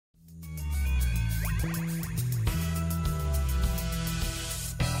Hey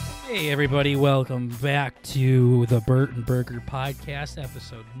everybody, welcome back to the Burt and Burger Podcast,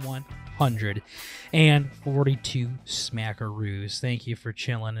 episode 142, Smackaroos. Thank you for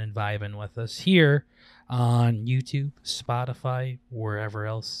chilling and vibing with us here on YouTube, Spotify, wherever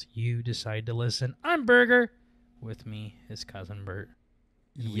else you decide to listen. I'm Burger. With me, his cousin Burt.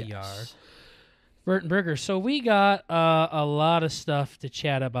 We are Burt and Burger. So we got a lot of stuff to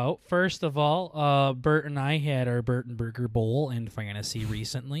chat about. First of all, Burt and I had our Burt and Burger Bowl in fantasy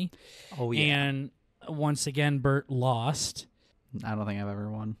recently. Oh, yeah. And once again, Burt lost. I don't think I've ever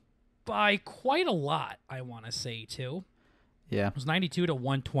won. By quite a lot, I want to say, too. Yeah. It was 92 to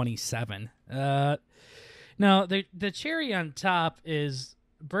 127. Now, the cherry on top is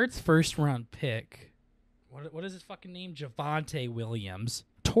Burt's first round pick. What is his fucking name? Javonte Williams.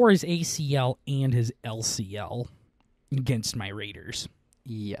 Tore his ACL and his LCL against my Raiders.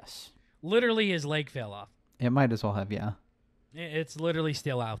 Yes. Literally, his leg fell off. It might as well have, yeah. It's literally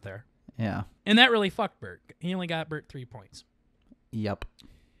still out there. Yeah. And that really fucked Burt. He only got Burt 3 points. Yep.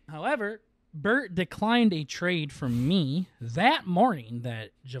 However, Burt declined a trade from me that morning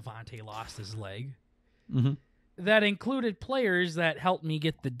that Javonte lost his leg. Mm-hmm. That included players that helped me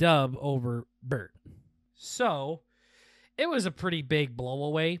get the dub over Burt. So, it was a pretty big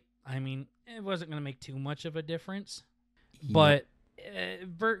blowaway. I mean, it wasn't going to make too much of a difference. Yep. But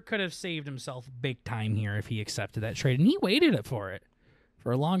Burt could have saved himself big time here if he accepted that trade. And he waited for it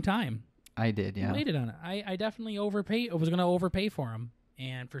for a long time. I did, yeah. He waited on it. I definitely overpaid. I was going to overpay for him.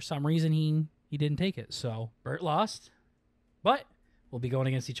 And for some reason, he didn't take it. So, Burt lost. But we'll be going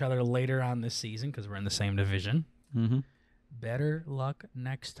against each other later on this season because we're in the same division. Mm-hmm. Better luck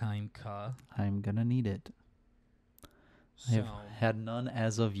next time, Ka. I'm going to need it. So, I have had none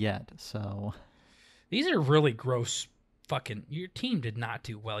as of yet, so... These are really gross fucking... Your team did not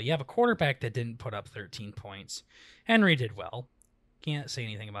do well. You have a quarterback that didn't put up 13 points. Henry did well. Can't say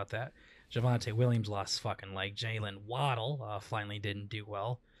anything about that. Javonte Williams lost his fucking leg. Jalen Waddle finally didn't do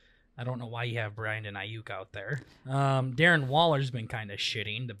well. I don't know why you have Brandon Ayuk out there. Darren Waller's been kind of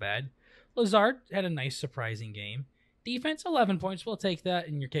shitting the bed. Lazard had a nice surprising game. Defense, 11 points. We'll take that.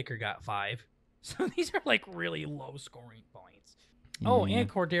 And your kicker got 5. So these are like really low scoring points. Oh, Yeah. and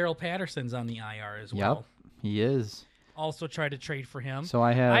Cordero Patterson's on the IR as well. Yep, he is. Also tried to trade for him. So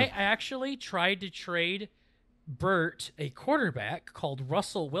I have... I actually tried to trade Burt a quarterback called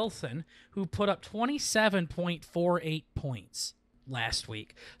Russell Wilson who put up 27.48 points last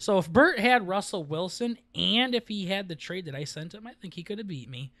week. So if Burt had Russell Wilson and if he had the trade that I sent him, I think he could have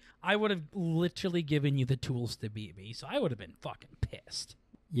beat me. I would have literally given you the tools to beat me. So I would have been fucking pissed.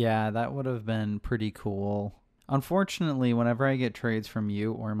 Yeah, that would have been pretty cool. Unfortunately, whenever I get trades from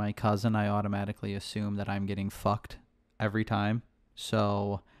you or my cousin, I automatically assume that I'm getting fucked every time.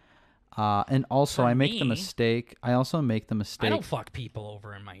 So, and also I make the mistake. I also make the mistake. I don't fuck people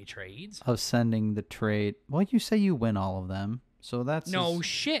over in my trades. Of sending the trade. Well, you say you win all of them. So that's no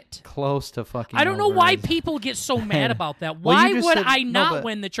shit. Close to fucking. I don't know over why as- people get so mad about that. Well, Why you just would said- I no, not but-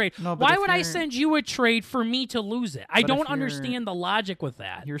 win the trade? no, but Why if would I you're- send you a trade for me to lose it? I But if don't you're- understand the logic with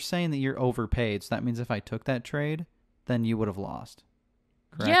that. You're saying that you're overpaid, so that means if I took that trade, then you would have lost.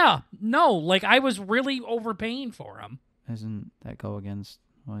 Correct? Yeah, no, like I was really overpaying for him. Doesn't that go against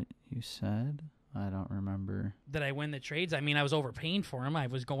what you said? I don't remember. Did I win the trades? I mean, I was overpaying for him. I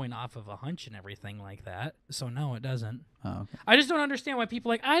was going off of a hunch and everything like that. So no, it doesn't. Oh, okay. I just don't understand why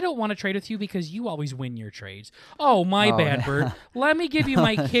people are like, I don't want to trade with you because you always win your trades. Oh, my bad, yeah. Burt. Let me give you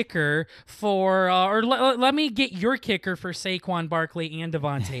my kicker for, or let me get your kicker for Saquon Barkley and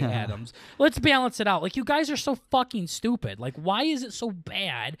Devontae Adams. Let's balance it out. Like, you guys are so fucking stupid. Like, why is it so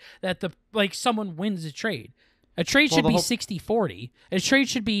bad that someone wins a trade? A trade should be 60-40. A trade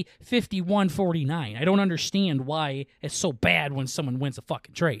should be 51-49. I don't understand why it's so bad when someone wins a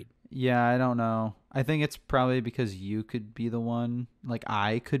fucking trade. Yeah, I don't know. I think it's probably because you could be the one, like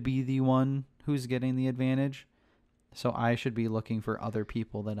I could be the one who's getting the advantage. So I should be looking for other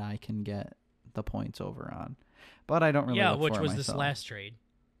people that I can get the points over on. But I don't really look which for it was myself. this last trade.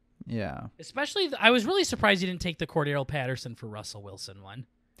 Yeah. Especially, I was really surprised you didn't take the Cordero Patterson for Russell Wilson one.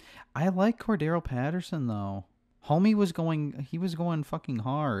 I like Cordero Patterson, though. Homie was going fucking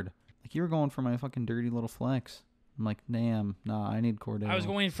hard. Like, you were going for my fucking dirty little flex. I'm like, damn, nah, I need Cordero. I was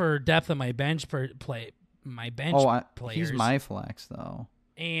going for depth of my bench players. He's my flex, though.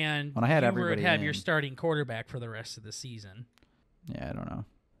 And when I had you everybody would have in. your starting quarterback for the rest of the season. Yeah, I don't know.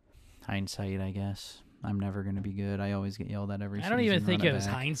 Hindsight, I guess. I'm never going to be good. I always get yelled at every season. I don't even think it run was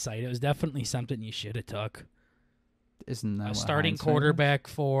back. hindsight. It was definitely something you should have took. Isn't that A what starting hindsight quarterback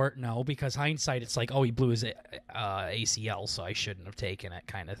for... No, because hindsight, it's like, oh, he blew his ACL, so I shouldn't have taken it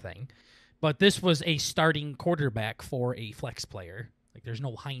kind of thing. But this was a starting quarterback for a flex player. Like, there's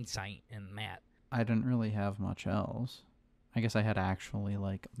no hindsight in that. I didn't really have much else. I guess I had actually,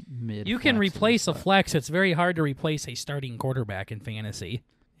 like, mid. You can replace a flex. It's very hard to replace a starting quarterback in fantasy.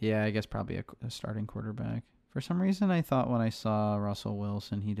 Yeah, I guess probably a starting quarterback. For some reason, I thought when I saw Russell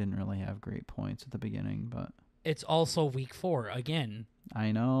Wilson, he didn't really have great points at the beginning, but... It's also week 4, again.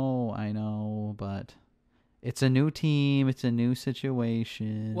 I know, but... It's a new team. It's a new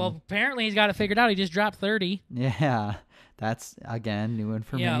situation. Well, apparently he's got it figured out. He just dropped 30. Yeah, that's, again, new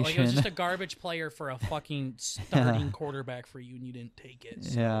information. Yeah, like it was just a garbage player for a fucking starting quarterback for you, and you didn't take it.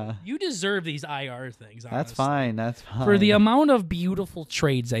 So yeah. You deserve these IR things, honestly. That's fine. For the amount of beautiful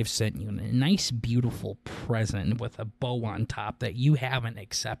trades I've sent you, and a nice, beautiful present with a bow on top that you haven't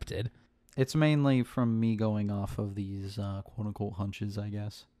accepted. It's mainly from me going off of these quote-unquote hunches, I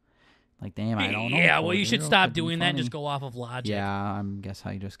guess. Like, damn, I don't know. Yeah, well, you should stop doing that and just go off of logic. Yeah, I guess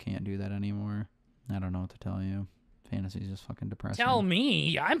I just can't do that anymore. I don't know what to tell you. Fantasy's just fucking depressing. Tell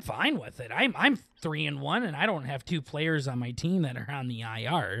me. I'm fine with it. I'm 3-1, and I don't have 2 players on my team that are on the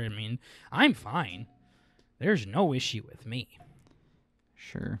IR. I mean, I'm fine. There's no issue with me.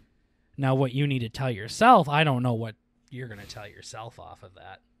 Sure. Now, what you need to tell yourself, I don't know what you're going to tell yourself off of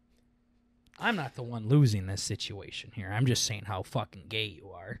that. I'm not the one losing this situation here. I'm just saying how fucking gay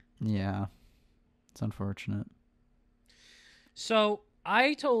you are. Yeah. It's unfortunate. So,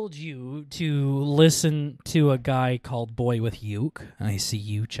 I told you to listen to a guy called Boy with Uke. I see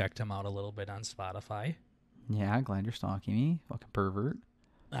you checked him out a little bit on Spotify. Yeah, glad you're stalking me. Fucking pervert.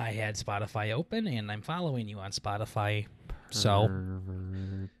 I had Spotify open, and I'm following you on Spotify. So,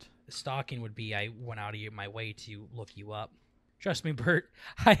 stalking would be I went out of my way to look you up. Trust me, Bert,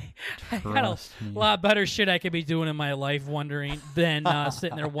 I got a lot better shit I could be doing in my life than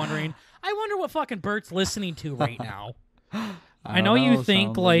sitting there wondering, I wonder what fucking Bert's listening to right now. I know you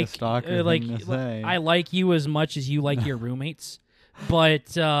think like I like you as much as you like your roommates,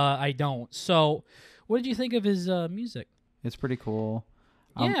 but I don't. So, what did you think of his music? It's pretty cool.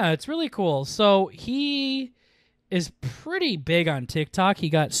 Yeah, it's really cool. So he is pretty big on TikTok. He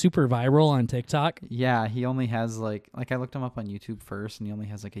got super viral on TikTok. Yeah, he only has like I looked him up on YouTube first, and he only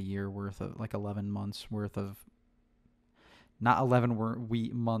has like a year worth of 11 months worth of. Not 11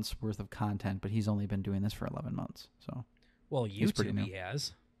 months worth of content, but he's only been doing this for 11 months. So. Well, YouTube he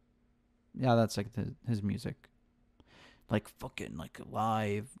has. Yeah, that's like his music, like fucking like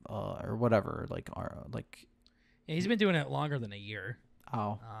live or whatever, like. Yeah, he's been doing it longer than a year.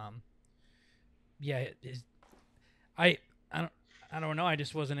 Oh. Yeah, I don't know. I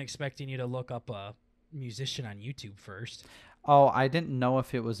just wasn't expecting you to look up a musician on YouTube first. Oh, I didn't know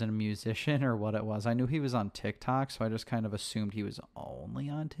if it was a musician or what it was. I knew he was on TikTok, so I just kind of assumed he was only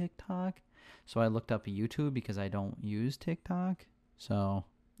on TikTok. So I looked up YouTube because I don't use TikTok. So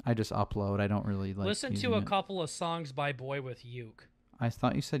I just upload. I don't really like listen to a couple of songs by Boy with Uke. I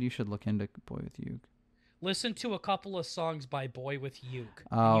thought you said you should look into Boy with Uke. Listen to a couple of songs by Boy with Uke.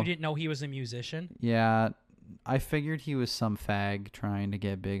 Oh. You didn't know he was a musician? Yeah. I figured he was some fag trying to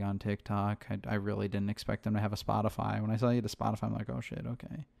get big on TikTok. I really didn't expect him to have a Spotify. When I saw you had a Spotify, I'm like, oh shit,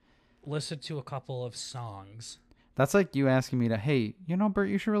 okay. Listen to a couple of songs. That's like you asking me to, hey, Bert,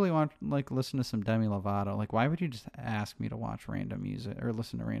 you should really listen to some Demi Lovato. Like, why would you just ask me to watch random music or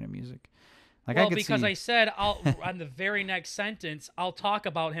listen to random music? Like, well, because I said on the very next sentence, I'll talk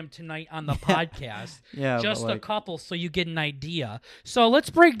about him tonight on the podcast. Yeah, just a couple so you get an idea. So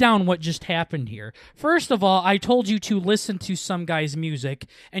let's break down what just happened here. First of all, I told you to listen to some guy's music,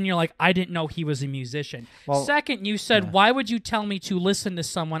 and you're like, I didn't know he was a musician. Well, second, you said, why would you tell me to listen to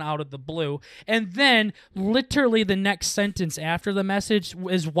someone out of the blue? And then literally the next sentence after the message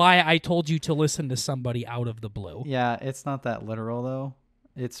is why I told you to listen to somebody out of the blue. Yeah, it's not that literal, though.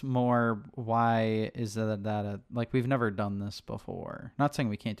 It's more, why is that like, we've never done this before. Not saying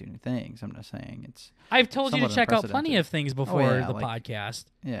we can't do new things. I'm just saying it's. I've told you to check out plenty of things before the podcast.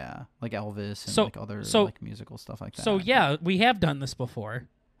 Yeah, like Elvis and like other like musical stuff like that. So yeah, we have done this before.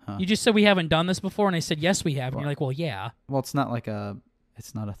 Huh. You just said we haven't done this before, and I said yes, we have. And you're like, well, yeah. Well, it's not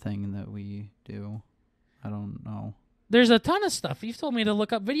a thing that we do. I don't know. There's a ton of stuff. You've told me to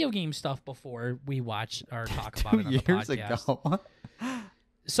look up video game stuff before we watch or talk about it on the podcast. 2 years ago.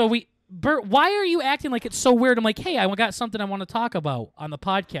 So Bert, why are you acting like it's so weird? I'm like, hey, I got something I want to talk about on the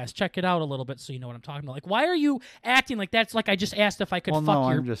podcast. Check it out a little bit so you know what I'm talking about. Like, why are you acting like that's like I just asked if I could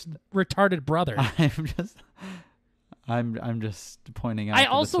fuck your retarded brother? I'm just pointing out. I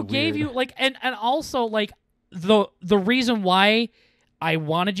also gave you like and also like the reason why I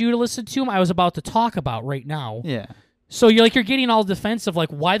wanted you to listen to him, I was about to talk about right now. Yeah. So you're getting all defensive, like,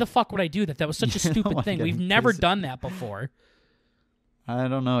 why the fuck would I do that? That was such a stupid thing. We've never done that before. I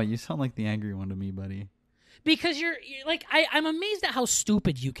don't know. You sound like the angry one to me, buddy. Because you're like, I'm amazed at how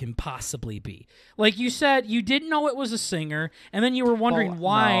stupid you can possibly be. Like you said, you didn't know it was a singer, and then you were wondering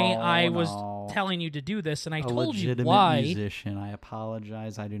why I was telling you to do this, and I told you why. A legitimate musician. I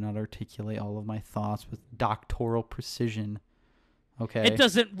apologize. I do not articulate all of my thoughts with doctoral precision. Okay. It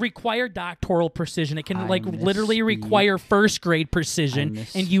doesn't require doctoral precision. It can literally require first grade precision,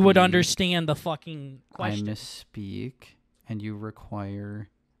 and you would understand the fucking question. I misspeak, and you require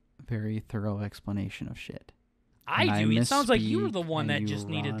very thorough explanation of shit. I do. It sounds like you were the one that just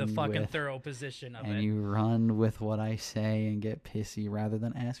needed the fucking thorough position of it. And you run with what I say and get pissy rather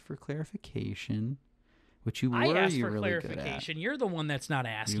than ask for clarification, which you were. I asked for really clarification. You're the one that's not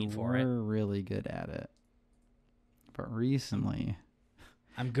asking for it. You were really good at it. But recently...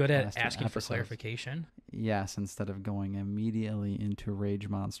 I'm good at asking for clarification? Yes, instead of going immediately into rage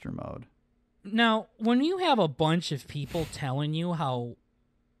monster mode. Now, when you have a bunch of people telling you how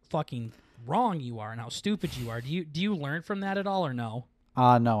fucking wrong you are and how stupid you are, do you learn from that at all or no?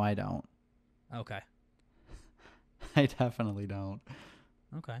 No, I don't. Okay. I definitely don't.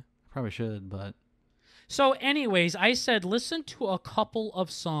 Okay. Probably should, but... So anyways, I said listen to a couple of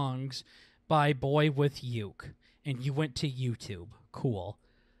songs by Boy with Uke, and you went to YouTube. Cool.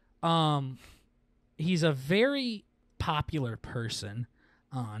 He's a very popular person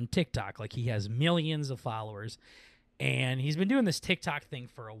on TikTok. Like, he has millions of followers, and he's been doing this TikTok thing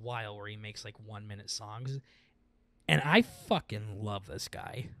for a while where he makes like 1-minute songs, and I fucking love this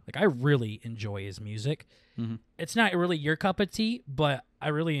guy. Like, I really enjoy his music. Mm-hmm. It's not really your cup of tea, but I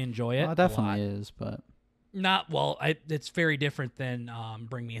really enjoy it. Well, it definitely is, but it's very different than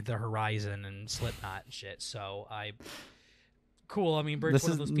Bring Me the Horizon and Slipknot and shit. So cool. I mean, Burt's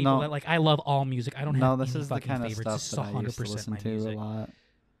one of those people that, like, I love all music. I don't have this any is the fucking kind of favorites. stuff that I used to listen to a lot.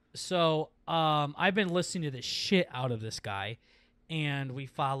 So I've been listening to the shit out of this guy, and we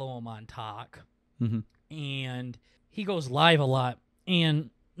follow him on Talk, and he goes live a lot,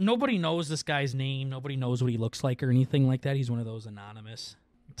 and nobody knows this guy's name. Nobody knows what he looks like or anything like that. He's one of those anonymous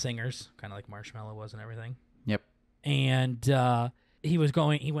singers, kind of like Marshmello was and everything. Yep. And he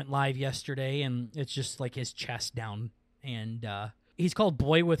went live yesterday, and it's just like his chest down. And he's called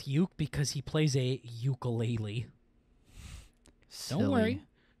Boy with Uke because he plays a ukulele. Silly. Don't worry.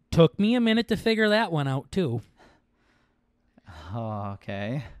 Took me a minute to figure that one out, too. Oh,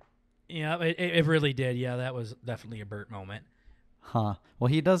 okay. Yeah, it really did. Yeah, that was definitely a Burt moment. Huh. Well,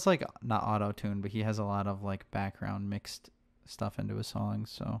 he does, like, not auto-tune, but he has a lot of, like, background mixed stuff into his songs,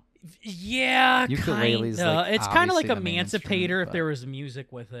 so... Yeah, ukulele's kinda. Like, it's kind of like the main Emancipator if but... there was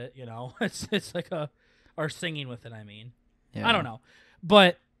music with it, you know? It's like or singing with it, I mean. Yeah. I don't know.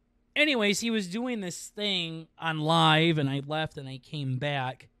 But anyways, he was doing this thing on live, and I left and I came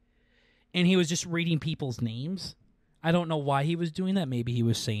back, and he was just reading people's names. I don't know why he was doing that. Maybe he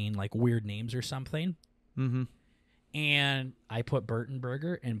was saying, like, weird names or something. Mm-hmm. And I put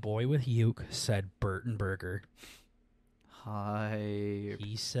Burtenberger, and Boy with Uke said Burtenberger. Hi.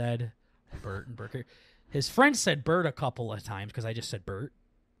 He said Burtenberger. His friend said Bert a couple of times because I just said Bert.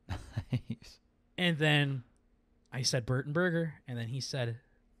 Nice. And then I said Burtenberger, and then he said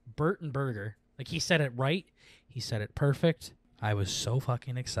Burtenberger. Like, he said it right. He said it perfect. I was so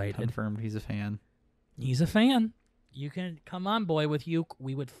fucking excited. Confirmed he's a fan. He's a fan. You can come on, Boy with Uke.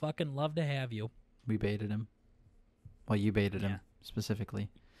 We would fucking love to have you. We baited him. Well, you baited him, specifically.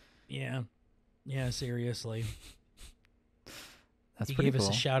 Yeah. Yeah, seriously. That's he pretty gave cool.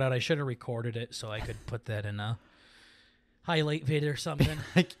 us a shout out. I should have recorded it so I could put that in a highlight vid or something.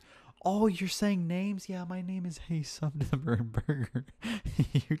 Like, oh, you're saying names? Yeah, my name is Hey Sub to the Burger.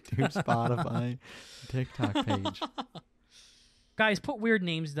 YouTube, Spotify, TikTok page. Guys, put weird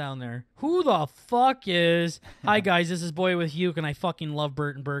names down there. Who the fuck is... Hi, guys, this is Boy with Uke, and I fucking love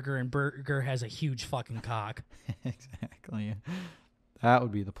Burtenberger, and Burger has a huge fucking cock. Exactly. That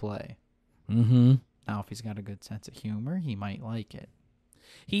would be the play. Mm-hmm. Now, if he's got a good sense of humor, he might like it.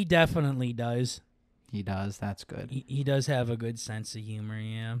 He definitely does. He does. That's good. He does have a good sense of humor,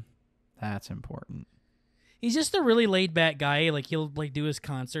 yeah. That's important. He's just a really laid-back guy. Like, he'll like do his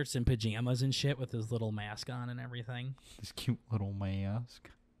concerts in pajamas and shit with his little mask on and everything. His cute little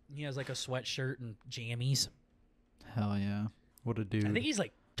mask. He has like a sweatshirt and jammies. Hell yeah. What a dude. I think he's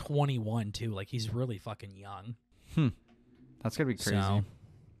like 21, too. Like, he's really fucking young. That's going to be crazy. So,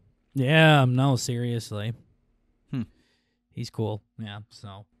 yeah, no, seriously. He's cool. Yeah,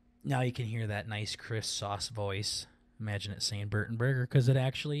 so now you can hear that nice, crisp, sauce voice. Imagine it saying Burtenberger because it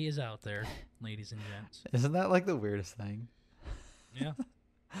actually is out there, ladies and gents. Isn't that like the weirdest thing? Yeah.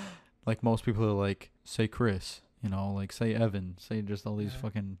 Like most people are like, say Chris, you know, like say Evan, say just all these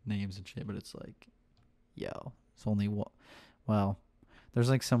fucking names and shit. But it's like, yo, it's only one. Well, There's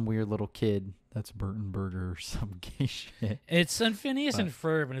like some weird little kid that's Burton Burger or some gay shit. It's Phineas and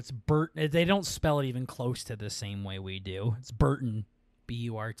Ferb, and it's Burt. They don't spell it even close to the same way we do. It's Burton,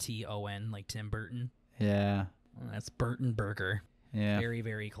 Burton, like Tim Burton. Yeah. That's Burton Burger. Yeah. Very,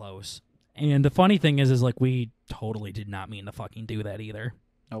 very close. And the funny thing is like we totally did not mean to fucking do that either.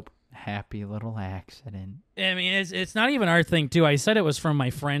 Nope. Happy little accident. I mean, it's not even our thing, too. I said it was from my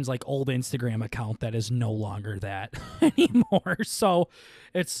friend's like old Instagram account that is no longer that anymore. So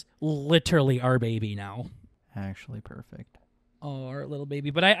it's literally our baby now. Actually perfect. Oh, our little baby.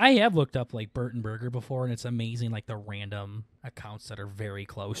 But I have looked up like Burton Burger before, and it's amazing, like the random accounts that are very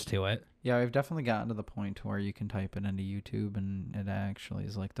close to it. Yeah, I've definitely gotten to the point to where you can type it into YouTube, and it actually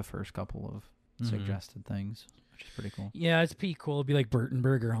is like the first couple of suggested things, which is pretty cool. Yeah, it's pretty cool. It'd be like Burton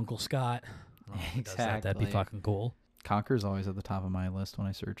Burger, Uncle Scott. Oh, exactly. That'd be fucking cool. Conker's always at the top of my list when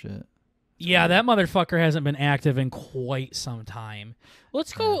I search it. Yeah, that motherfucker hasn't been active in quite some time.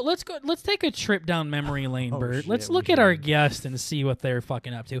 Let's go. Let's take a trip down memory lane, Bert. Let's look at our guest and see what they're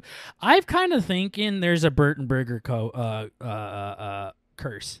fucking up to. I'm kind of thinking there's a Burton Burger curse.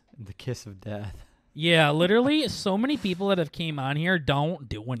 The kiss of death. Yeah, literally, so many people that have came on here don't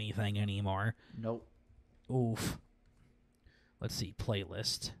do anything anymore. Nope. Oof. Let's see,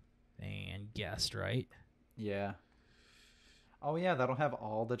 playlist and guest, right? Yeah. Oh, yeah, that'll have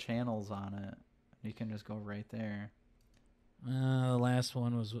all the channels on it. You can just go right there. The last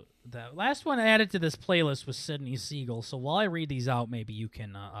one added to this playlist was Sydney Siegel. So while I read these out, maybe you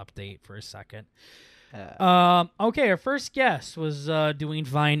can update for a second. Okay, our first guest was doing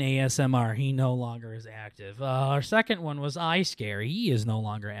Vine ASMR. He no longer is active. Our second one was iScare. He is no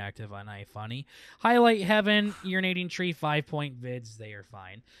longer active on iFunny. Highlight Heaven, Urinating Tree, 5-point vids. They are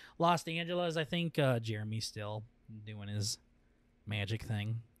fine. Los Angeles, I think Jeremy's still doing his magic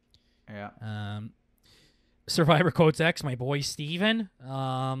thing. Yeah. Survivor Quotes X, my boy Steven.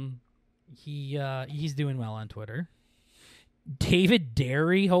 He's doing well on Twitter. David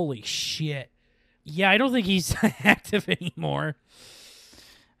Derry, holy shit. Yeah, I don't think he's active anymore.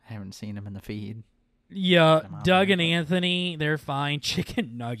 I haven't seen him in the feed. Yeah, Doug and Anthony, they're fine.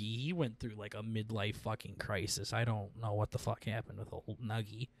 Chicken Nuggy, he went through like a midlife fucking crisis. I don't know what the fuck happened with old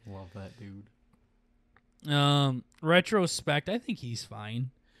Nuggy. Love that dude. Retrospect, I think he's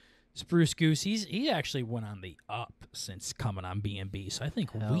fine. Spruce Goose, he actually went on the up since coming on B&B, so I think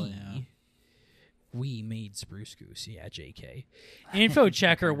we made Spruce Goose. Yeah, JK. Info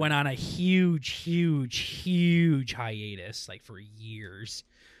Checker went on a huge hiatus, like for years,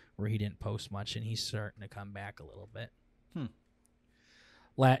 where he didn't post much, and he's starting to come back a little bit.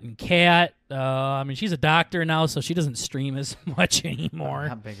 Latin Cat, I mean, she's a doctor now, so she doesn't stream as much anymore.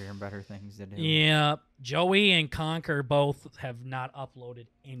 Have bigger and better things to do. Yeah, Joey and Conker both have not uploaded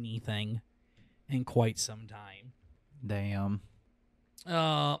anything in quite some time. Damn.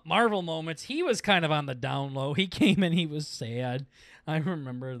 Marvel Moments, he was kind of on the down low. He came in, he was sad. I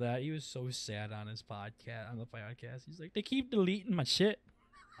remember that. He was so sad on his podcast, on the podcast. He's like, they keep deleting my shit.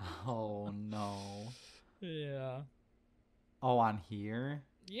 Oh, no. Yeah. Oh, on here?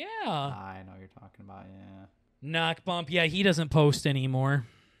 Yeah. I know what you're talking about, yeah. Knock Bump, yeah, he doesn't post anymore.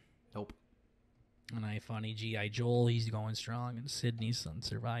 Nope. And iFunny G.I. Joel, he's going strong, and Sydney's on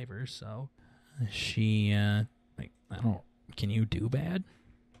Survivor, so she, like, I don't, can you do bad?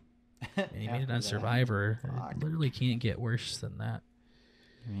 And he made it on Survivor. It literally can't get worse than that.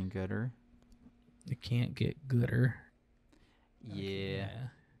 You mean gooder? It can't get gooder. Yeah.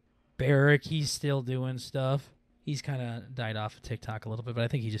 Barrick, he's still doing stuff. He's kind of died off of TikTok a little bit, but I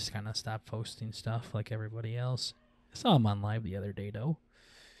think he just kind of stopped posting stuff like everybody else. I saw him on live the other day, though.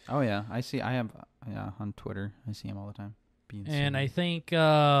 Oh, yeah. On Twitter. I see him all the time. And I think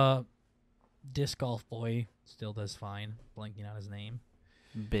Disc Golf Boy still does fine. Blanking on his name.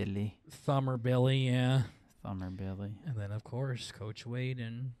 Billy. Thumber Billy, yeah. Thumber Billy. And then, of course, Coach Wade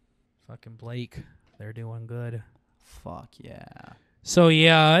and fucking Blake. They're doing good. Fuck yeah. So,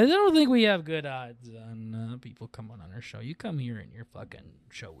 yeah, I don't think we have good odds on people coming on our show. You come here and your fucking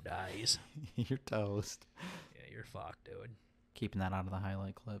show dies. You're toast. Yeah, you're fucked, dude. Keeping that out of the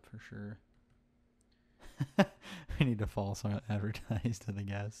highlight clip for sure. We need to false advertise to the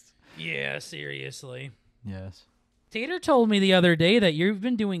guests. Yeah, seriously. Yes. Tater told me the other day that you've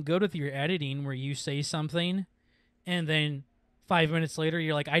been doing good with your editing where you say something and then 5 minutes later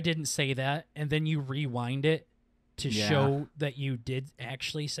you're like, I didn't say that. And then you rewind it to show that you did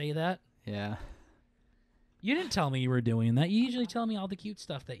actually say that. Yeah. You didn't tell me you were doing that. You usually tell me all the cute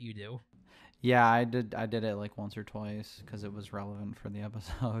stuff that you do. Yeah, I did it like once or twice because it was relevant for the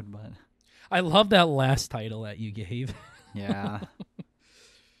episode, but I love that last title that you gave. Yeah.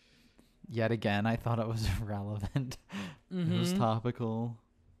 Yet again, I thought it was relevant, It was topical.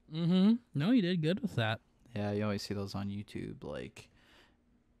 No, you did good with that. Yeah, you always see those on YouTube, like,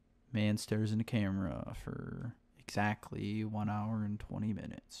 man stares in the camera for exactly 1 hour and 20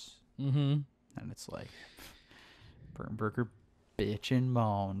 minutes. And it's like, Burnberger bitch and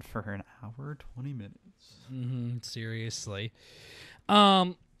moan for an hour 20 minutes. Seriously.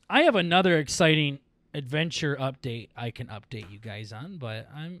 I have another exciting adventure update I can update you guys on, but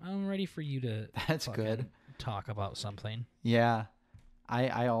I'm ready for you to That's good. Talk about something. Yeah.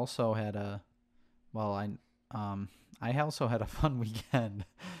 I also had a I also had a fun weekend.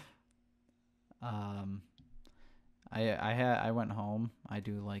 I went home. I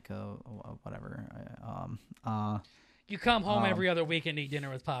do like a whatever. You come home every other week and eat dinner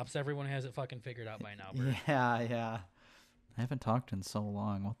with Pops. Everyone has it fucking figured out by now, Bert. Yeah. I haven't talked in so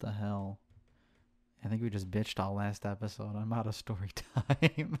long. What the hell? I think we just bitched all last episode. I'm out of story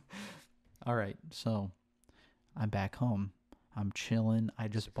time. All right, so I'm back home. I'm chilling. I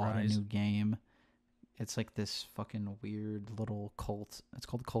just bought a new game. It's like this fucking weird little cult. It's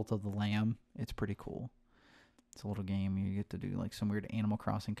called Cult of the Lamb. It's pretty cool. It's a little game. You get to do like some weird Animal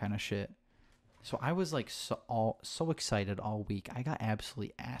Crossing kind of shit. So I was like so excited all week. I got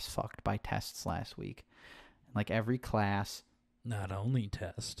absolutely ass fucked by tests last week. Like every class. Not only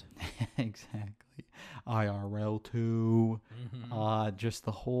test. Exactly. IRL too. Just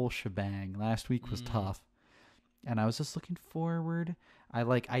the whole shebang. Last week was tough. And I was just looking forward.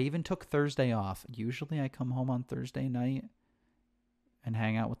 I even took Thursday off. Usually I come home on Thursday night and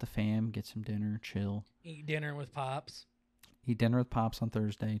hang out with the fam, get some dinner, chill. Eat dinner with Pops. Eat dinner with Pops on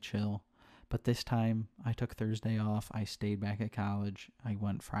Thursday, chill. But this time I took Thursday off. I stayed back at college. I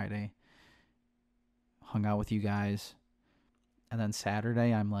went Friday. Hung out with you guys. And then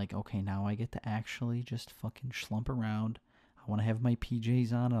Saturday, I'm like, okay, now I get to actually just fucking slump around. I want to have my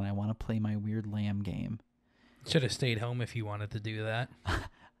PJs on, and I want to play my weird lamb game. Should have stayed home if you wanted to do that.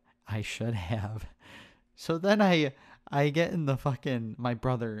 I should have. So then I get in the fucking... My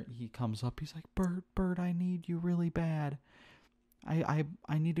brother, he comes up. He's like, Bert, I need you really bad. I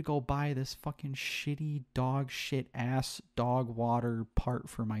need to go buy this fucking shitty dog shit ass dog water part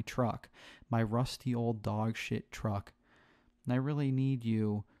for my truck. My rusty old dog shit truck. And I really need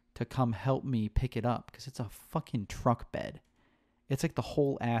you to come help me pick it up because it's a fucking truck bed. It's like the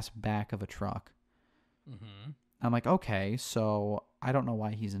whole ass back of a truck. I'm like, okay, so I don't know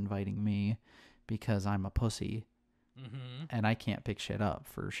why he's inviting me because I'm a pussy and I can't pick shit up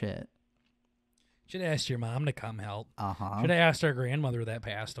for shit. Should have asked your mom to come help. Uh-huh. Should have asked our grandmother that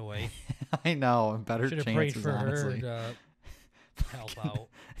passed away. I know. Better chances, prayed for honestly. Her to help out.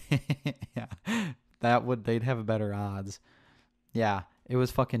 Yeah. They'd have better odds. Yeah, it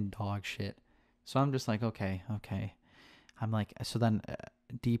was fucking dog shit. So I'm just like, okay. I'm like, so then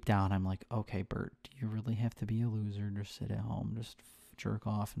deep down, I'm like, okay, Bert, do you really have to be a loser? Just sit at home, just jerk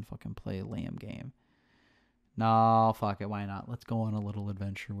off and fucking play a lamb game. No, fuck it, why not? Let's go on a little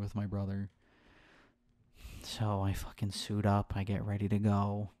adventure with my brother. So I fucking suit up, I get ready to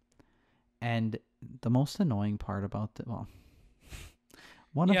go. And the most annoying part about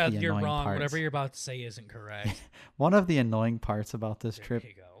one of the annoying you're wrong. parts, whatever you're about to say isn't correct. one of the annoying parts about this there trip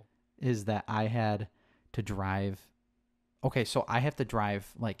you go. is that I had to drive. Okay, so I have to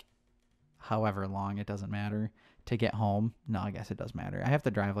drive like however long, it doesn't matter, to get home. No, I guess it does matter. I have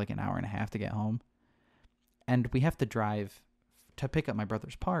to drive like an hour and a half to get home. And we have to drive to pick up my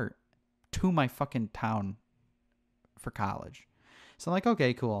brother's part to my fucking town for college. So I'm like,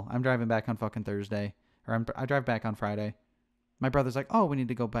 okay, cool. I'm driving back on fucking Thursday. Or I drive back on Friday. My brother's like, oh, we need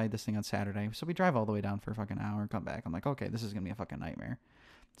to go buy this thing on Saturday. So we drive all the way down for a fucking hour and come back. I'm like, okay, this is going to be a fucking nightmare.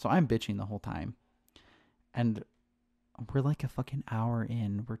 So I'm bitching the whole time. And we're like a fucking hour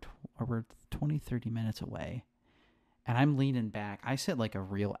in. We're 20, 30 minutes away. And I'm leaning back. I sit like a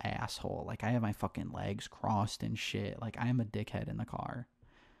real asshole. Like I have my fucking legs crossed and shit. Like I'm a dickhead in the car.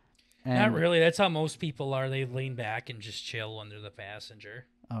 And Not really. That's how most people are. They lean back and just chill when they're the passenger.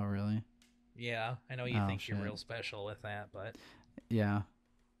 Oh, really? Yeah, I know you think you're real special with that, but... Yeah.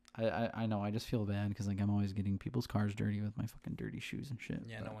 I know. I just feel bad because like I'm always getting people's cars dirty with my fucking dirty shoes and shit.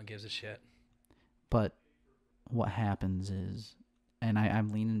 Yeah, no one gives a shit. But what happens is... And I'm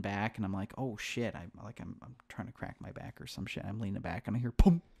leaning back and I'm like, oh shit. I'm trying to crack my back or some shit. I'm leaning back and I hear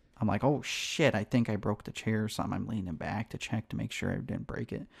boom. I'm like, oh shit, I think I broke the chair or something. I'm leaning back to check to make sure I didn't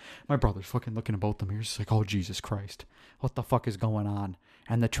break it. My brother's fucking looking at both the mirrors. He's like, oh Jesus Christ, what the fuck is going on?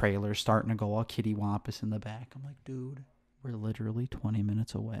 And the trailer's starting to go all kitty wampus in the back. I'm like, dude, we're literally 20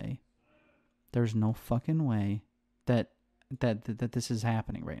 minutes away. There's no fucking way that this is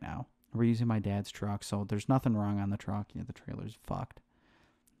happening right now. We're using my dad's truck, so there's nothing wrong on the truck. Yeah, the trailer's fucked.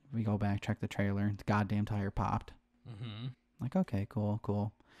 We go back, check the trailer, the goddamn tire popped. Mm-hmm. Like, okay,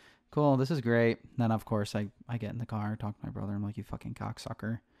 cool. This is great. Then, of course, I get in the car, talk to my brother. I'm like, you fucking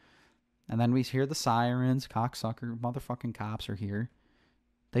cocksucker. And then we hear the sirens. Cocksucker. Motherfucking cops are here.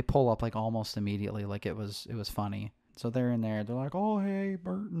 They pull up like almost immediately. Like it was funny. So they're in there. They're like, oh, hey,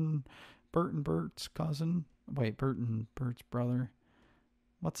 Burt's cousin. Wait, Burt's brother.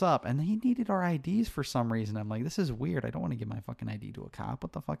 What's up? And he needed our IDs for some reason. I'm like, this is weird. I don't want to give my fucking ID to a cop.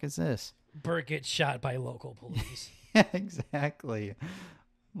 What the fuck is this? Bert gets shot by local police. Yeah, exactly.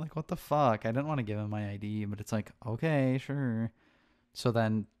 I'm like, what the fuck? I didn't want to give him my ID, but it's like, okay, sure. So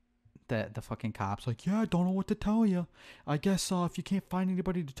then the fucking cop's like, yeah, I don't know what to tell you. I guess if you can't find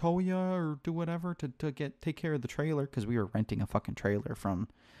anybody to tow you or do whatever to take care of the trailer, because we were renting a fucking trailer from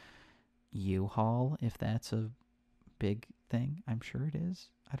U-Haul, if that's a big thing. I'm sure it is.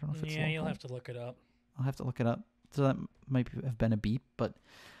 I don't know if it's local. You'll have to look it up. I'll have to look it up. So that might have been a beep, but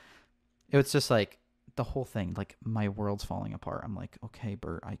it was just like the whole thing. Like my world's falling apart. I'm like, okay,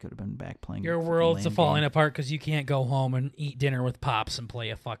 Bert, I could have been back playing. Your world's falling apart because you can't go home and eat dinner with Pops and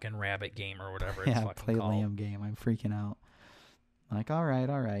play a fucking rabbit game or whatever it's fucking play called. Lamb game. I'm freaking out. I'm like, all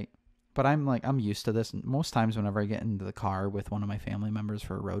right. But I'm used to this. Most times whenever I get into the car with one of my family members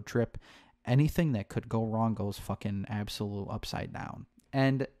for a road trip, anything that could go wrong goes fucking absolute upside down.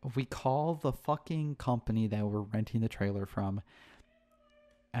 And we call the fucking company that we're renting the trailer from,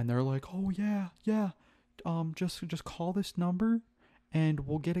 and they're like, oh, yeah, just call this number, and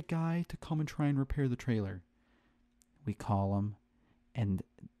we'll get a guy to come and try and repair the trailer. We call him, and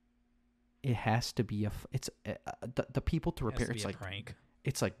it has to be the people to repair. It's like prank.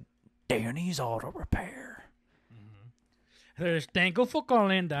 It's like Danny's Auto Repair. Mm-hmm. Thank you for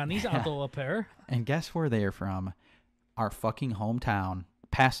calling Danny's Auto Repair. And guess where they're from? Our fucking hometown,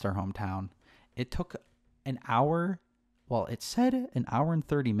 past our hometown. It took an hour. Well, it said an hour and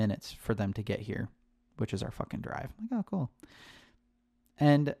 30 minutes for them to get here, which is our fucking drive. I'm like, oh, cool.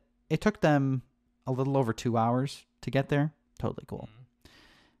 And it took them a little over 2 hours to get there. Totally cool. Mm-hmm.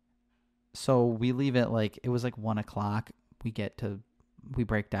 So we leave it it was like 1 o'clock. We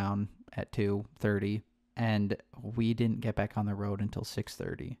break down at 2:30, and we didn't get back on the road until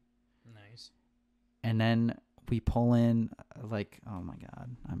 6:30. Nice. And then we pull in, oh my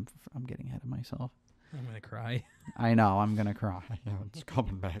God, I'm getting ahead of myself. I'm gonna cry. I know, I'm gonna cry. Yeah, it's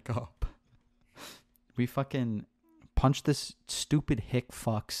coming back up. We fucking punch this stupid hick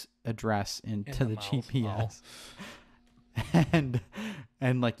fuck's address into the GPS. Oh. And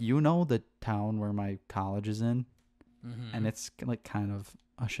the town where my college is in, mm-hmm. and it's kind of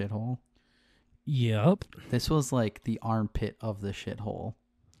a shithole. Yep. This was like the armpit of the shithole.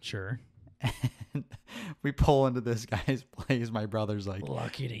 Sure. And we pull into this guy's place. My brother's like,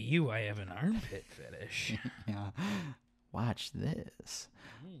 lucky to you, I have an armpit fetish. Yeah. Watch this.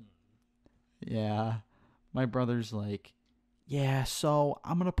 Yeah. My brother's like, yeah, so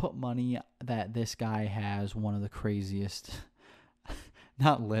I'm going to put money that this guy has one of the craziest,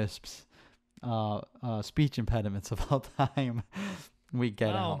 not lisps, speech impediments of all time. We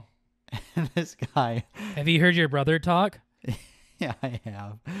get out. And this guy. Have you heard your brother talk? Yeah, I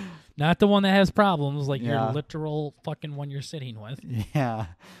have. Not the one that has problems, your literal fucking one you're sitting with. Yeah.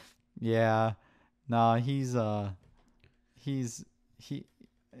 Yeah. No, he's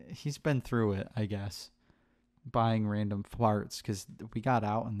been through it, I guess. Buying random farts, because we got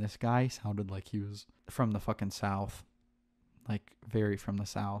out and this guy sounded like he was from the fucking South. Very from the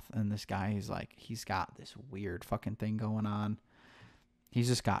South. And this guy he's got this weird fucking thing going on. He's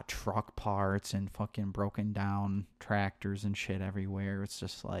just got truck parts and fucking broken down tractors and shit everywhere. It's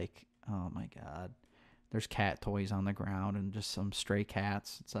just oh my God. There's cat toys on the ground and just some stray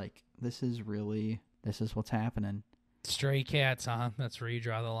cats. It's this is what's happening. Stray cats, huh? That's where you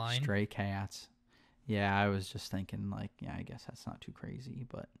draw the line? Stray cats. Yeah, I was just thinking I guess that's not too crazy,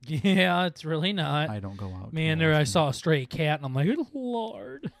 but. Yeah, it's really not. I don't go out. Man, I saw a stray cat and I'm like,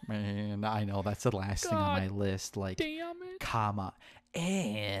 Lord. Man, I know. That's the last thing on my list. Damn it. Comma.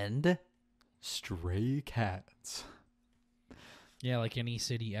 And stray cats. Yeah, like any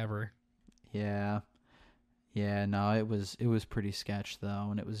city ever. Yeah. Yeah, no, it was pretty sketch though,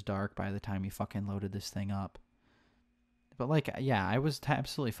 and it was dark by the time he fucking loaded this thing up. But I was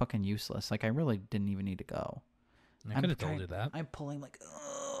absolutely fucking useless. I really didn't even need to go. I could have told you that. I'm pulling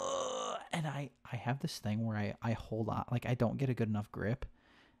and I have this thing where I hold on, I don't get a good enough grip,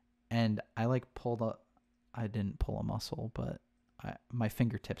 and I pulled up. I didn't pull a muscle, but my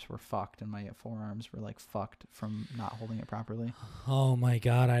fingertips were fucked and my forearms were fucked from not holding it properly. Oh my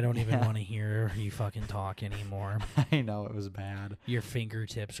God, I don't even want to hear you fucking talk anymore. I know, it was bad. Your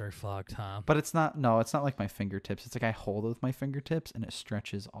fingertips are fucked, huh? But it's not like my fingertips. It's I hold it with my fingertips and it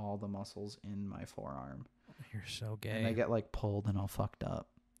stretches all the muscles in my forearm. You're so gay. And they get like pulled and all fucked up.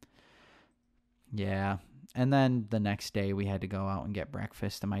 Yeah. And then the next day we had to go out and get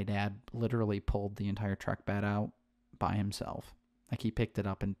breakfast, and my dad literally pulled the entire truck bed out by himself. Like, he picked it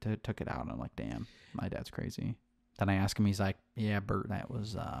up and took it out, and I'm like, damn, my dad's crazy. Then I asked him, he's like, yeah, Bert, that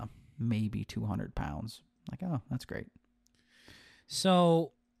was maybe 200 pounds. I'm like, oh, that's great.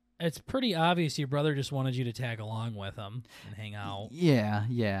 So it's pretty obvious your brother just wanted you to tag along with him and hang out.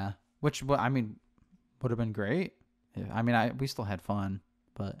 Yeah. Which, I mean, would have been great. I mean, we still had fun,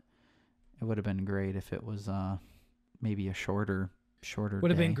 but it would have been great if it was maybe a shorter Would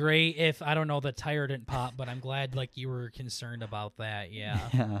have been great if, I don't know, the tire didn't pop, but I'm glad like you were concerned about that. Yeah.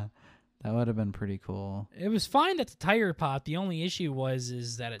 Yeah. That would have been pretty cool. It was fine that the tire popped. The only issue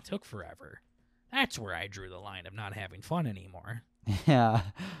is that it took forever. That's where I drew the line of not having fun anymore. Yeah.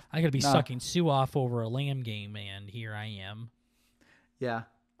 I could be sucking Sue off over a lamb game, and here I am. Yeah.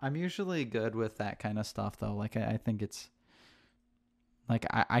 I'm usually good with that kind of stuff, though. Like, I think it's... Like,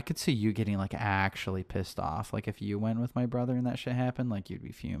 I could see you getting, like, actually pissed off. Like, if you went with my brother and that shit happened, like, you'd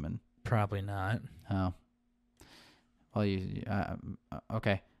be fuming. Probably not. Oh. Well,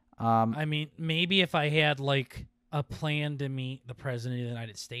 okay. I mean, maybe if I had, like, a plan to meet the President of the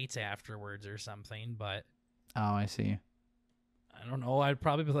United States afterwards or something, but... Oh, I see. I don't know. I'd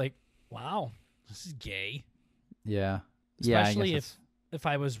probably be like, wow, this is gay. Yeah. Especially if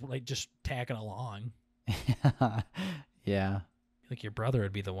I was, like, just tagging along. Yeah. Like, your brother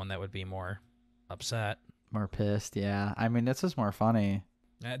would be the one that would be more upset. More pissed, yeah. I mean, this is more funny.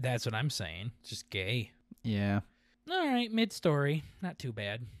 That's what I'm saying. It's just gay. Yeah. All right, mid-story. Not too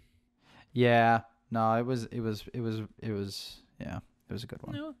bad. Yeah. No, it was yeah, it was a good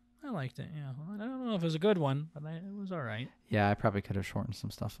one. No, I liked it, yeah. I don't know if it was a good one, but it was all right. Yeah, I probably could have shortened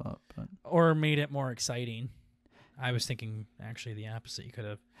some stuff up, but... Or made it more exciting. I was thinking, actually, the opposite. You could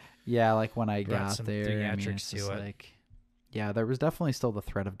have... Yeah, like, when I got some there, theatrics to it. Like... Yeah, there was definitely still the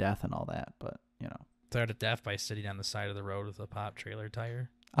threat of death and all that, but, you know. Threat of death by sitting on the side of the road with a pop trailer tire?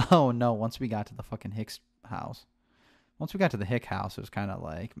 Oh, no, once we got to the fucking Hicks house. Once we got to the Hick house, it was kind of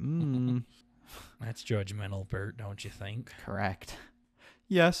like, That's judgmental, Bert, don't you think? Correct.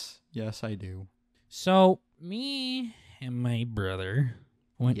 Yes, I do. So, me and my brother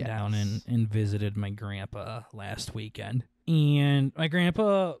went down and visited my grandpa last weekend. And my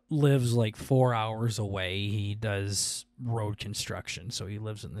grandpa lives like 4 hours away. He does road construction, so he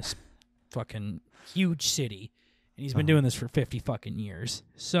lives in this fucking huge city. And he's been doing this for 50 fucking years.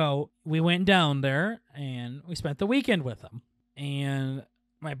 So we went down there, and we spent the weekend with him. And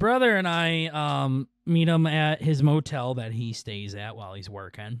my brother and I meet him at his motel that he stays at while he's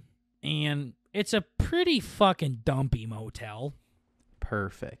working. And it's a pretty fucking dumpy motel.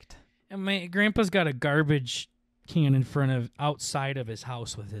 Perfect. And my grandpa's got a garbage can outside of his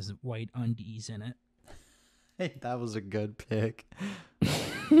house with his white undies in it. Hey, that was a good pick.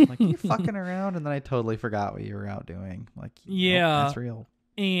 Like, you fucking around, and then I totally forgot what you were out doing. Like, yeah, nope, that's real.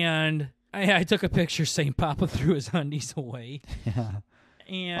 And I took a picture saying Papa threw his undies away. Yeah.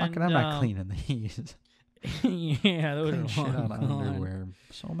 And fucking, I'm not cleaning these. Yeah, that Clean was shit on underwear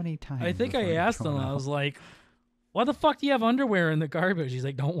so many times. I think I asked him. I was like, "Why the fuck do you have underwear in the garbage?" He's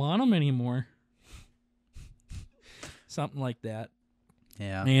like, "Don't want them anymore." Something like that.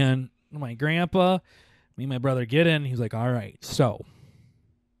 Yeah. And my grandpa, me and my brother get in. He's like, all right, so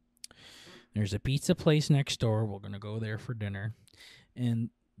there's a pizza place next door. We're going to go there for dinner. And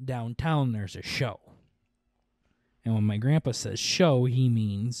downtown, there's a show. And when my grandpa says show, he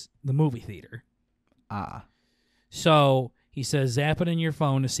means the movie theater. Ah. So he says, zap it in your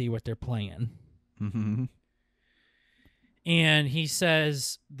phone to see what they're playing. Mm-hmm. And he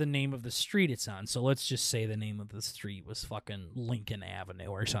says the name of the street it's on. So let's just say the name of the street was fucking Lincoln Avenue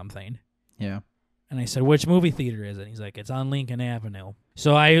or something. Yeah. And I said, which movie theater is it? He's like, it's on Lincoln Avenue.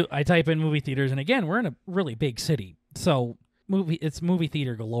 So I type in movie theaters. And again, we're in a really big city. So it's movie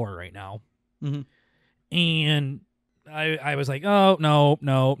theater galore right now. Mm-hmm. And I was like, oh, no,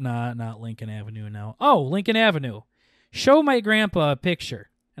 not Lincoln Avenue now. Oh, Lincoln Avenue. Show my grandpa a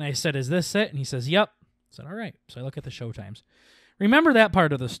picture. And I said, is this it? And he says, yep. I said, all right. So I look at the show times. Remember that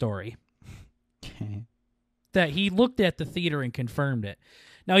part of the story. Okay. That he looked at the theater and confirmed it.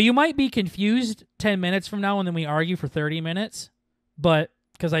 Now, you might be confused 10 minutes from now and then we argue for 30 minutes, but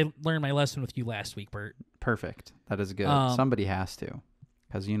because I learned my lesson with you last week, Bert. Perfect. That is good. Somebody has to,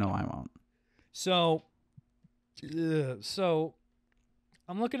 because you know I won't. So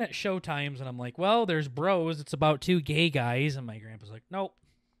I'm looking at show times and I'm like, well, there's Bros. It's about two gay guys. And my grandpa's like, nope.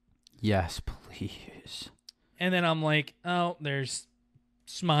 Yes, please. And then I'm like, oh, there's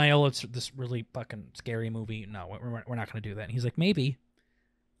Smile. It's this really fucking scary movie. No, we're not going to do that. And he's like, maybe.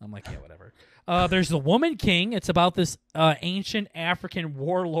 I'm like, yeah, whatever. There's the Woman King. It's about this ancient African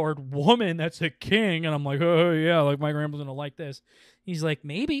warlord woman that's a king. And I'm like, oh, yeah, like my grandpa's going to like this. He's like,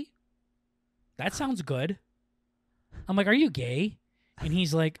 maybe. That sounds good. I'm like, are you gay? And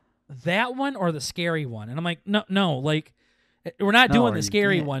he's like, that one or the scary one? And I'm like, no, like, we're not doing the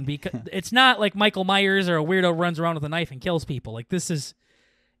scary one because it's not like Michael Myers or a weirdo runs around with a knife and kills people. Like, this is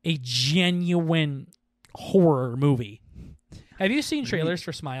a genuine horror movie. Have you seen trailers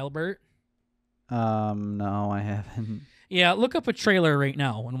for Smile, Bert? No, I haven't. Yeah, look up a trailer right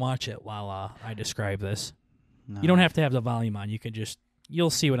now and watch it while I describe this. No. You don't have to have the volume on. You can you'll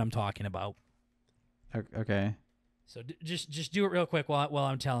see what I'm talking about. Okay. So just do it real quick while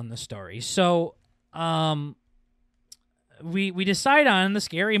I'm telling the story. So, we decide on the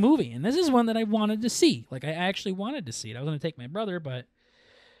scary movie, and this is one that I wanted to see. Like, I actually wanted to see it. I was going to take my brother, but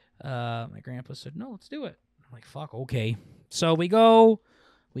my grandpa said, no, let's do it. I'm like, fuck, okay. So we go,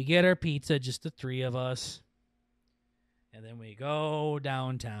 we get our pizza, just the three of us, and then we go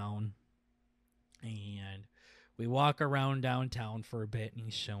downtown, and we walk around downtown for a bit, and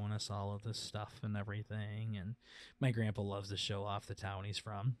he's showing us all of this stuff and everything, and my grandpa loves to show off the town he's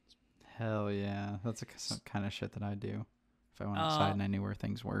from. Hell yeah. That's the kind of shit that I do if I went outside and I knew where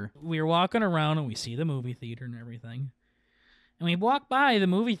things were. We were walking around, and we see the movie theater and everything. And we walked by the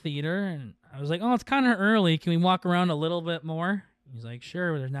movie theater, and I was like, oh, it's kind of early. Can we walk around a little bit more? He's like,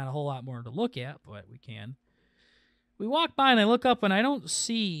 sure, there's not a whole lot more to look at, but we can. We walk by, and I look up, and I don't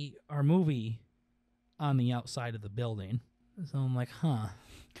see our movie on the outside of the building. So I'm like, huh,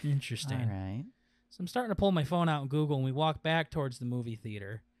 interesting. All right. So I'm starting to pull my phone out and Google, and we walk back towards the movie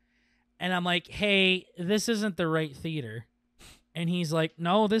theater. And I'm like, hey, this isn't the right theater. And he's like,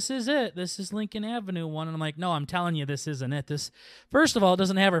 no, this is it. This is Lincoln Avenue one. And I'm like, no, I'm telling you, this isn't it. This, first of all, it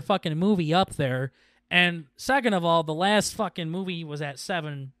doesn't have our fucking movie up there. And second of all, the last fucking movie was at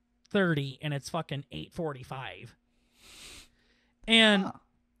 7:30, and it's fucking 8:45. And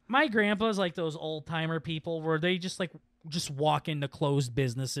my grandpa's like those old-timer people where they just walk into closed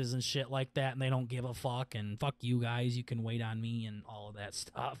businesses and shit like that, and they don't give a fuck, and fuck you guys, you can wait on me, and all of that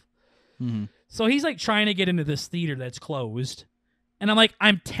stuff. Mm-hmm. So he's like trying to get into this theater that's closed. And I'm like,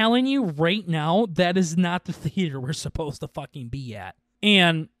 I'm telling you right now, that is not the theater we're supposed to fucking be at.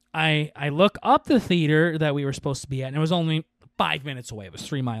 And I look up the theater that we were supposed to be at, and it was only 5 minutes away. It was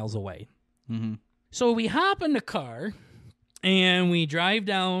 3 miles away. Mm-hmm. So we hop in the car, and we drive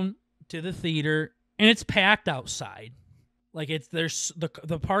down to the theater, and it's packed outside. Like, there's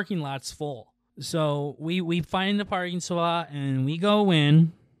the parking lot's full. So we find the parking spot, and we go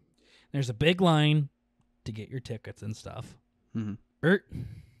in. There's a big line to get your tickets and stuff. Mm-hmm.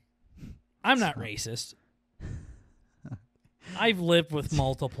 I'm not racist. I've lived with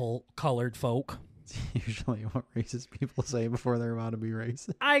multiple colored folk. It's usually what racist people say before they're about to be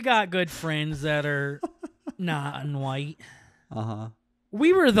racist. I got good friends that are not white. Uh-huh.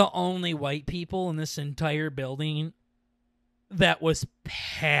 We were the only white people in this entire building that was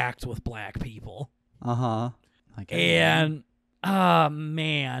packed with black people. Uh-huh. And,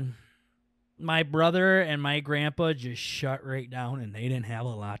 man, my brother and my grandpa just shut right down, and they didn't have a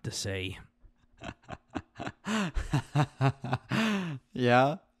lot to say.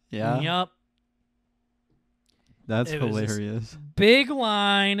 Yeah. Yep. That's hilarious. Big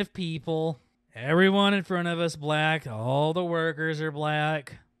line of people. Everyone in front of us black. All the workers are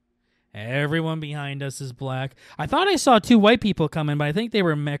black. Everyone behind us is black. I thought I saw 2 white people coming, but I think they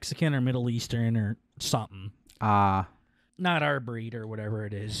were Mexican or Middle Eastern or something. Not our breed or whatever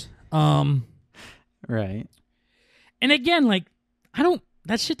it is. Right. And again, like,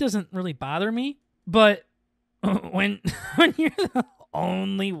 that shit doesn't really bother me, but when you're the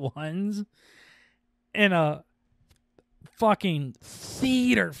only ones in a fucking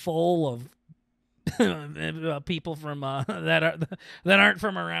theater full of people from that aren't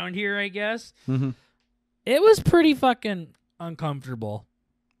from around here, I guess. Mm-hmm. It was pretty fucking uncomfortable.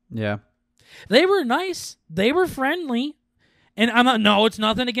 Yeah. They were nice. They were friendly. And no, it's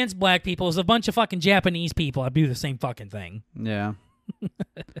nothing against black people. It's a bunch of fucking Japanese people. I do the same fucking thing. Yeah.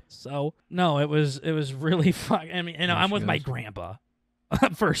 So, no, it was really fucking, I mean, and I'm with my grandpa.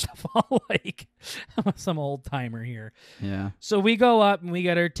 First of all, like, I'm some old timer here. Yeah. So we go up and we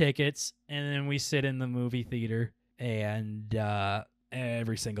get our tickets, and then we sit in the movie theater, and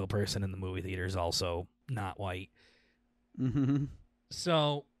every single person in the movie theater is also not white. Mm-hmm.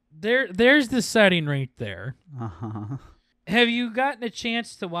 So there's the setting right there. Uh-huh. Have you gotten a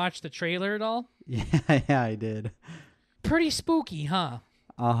chance to watch the trailer at all? Yeah, I did. Pretty spooky, huh?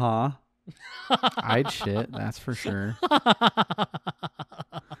 Uh-huh. I'd shit, that's for sure. I'll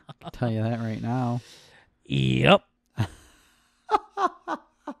tell you that right now. Yep.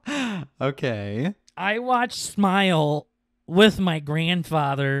 Okay. I watched Smile with my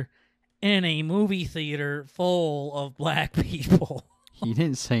grandfather in a movie theater full of black people. He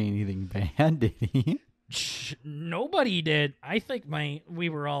didn't say anything bad, did he? Nobody did. I think we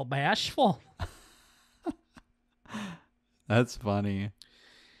were all bashful. That's funny.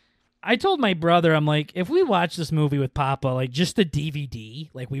 I told my brother, I'm like, if we watch this movie with Papa, like just the DVD,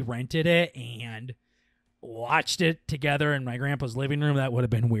 like we rented it and watched it together in my grandpa's living room, that would have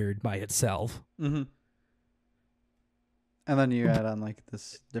been weird by itself. Mm-hmm. And then you add on like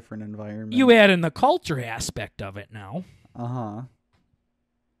this different environment. You add in the culture aspect of it now. Uh-huh.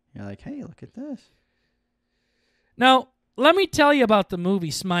 You're like, hey, look at this. Now, let me tell you about the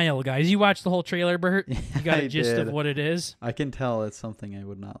movie Smile, guys. You watched the whole trailer, Bert? You got a gist of what it is? I can tell it's something I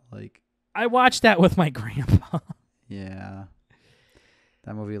would not like. I watched that with my grandpa. Yeah.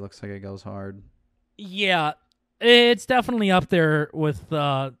 That movie looks like it goes hard. Yeah. It's definitely up there with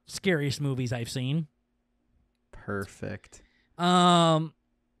the scariest movies I've seen. Perfect. Now,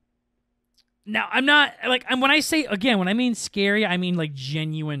 I'm not, like, when I mean scary, I mean, like,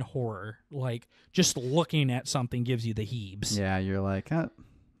 genuine horror. Like, just looking at something gives you the heebs. Yeah, you're like,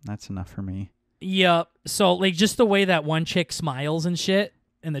 that's enough for me. Yeah, so, like, just the way that one chick smiles and shit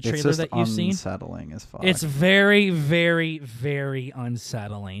in the trailer that you've seen. It's just unsettling as fuck. It's very, very, very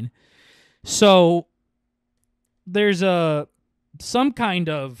unsettling. So, there's some kind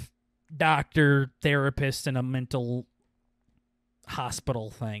of doctor, therapist in a mental hospital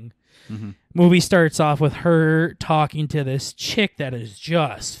thing. Mm-hmm. Movie starts off with her talking to this chick that is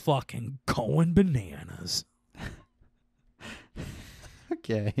just fucking going bananas.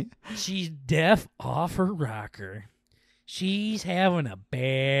 Okay. She's deaf off her rocker. She's having a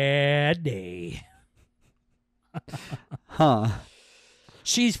bad day. Huh.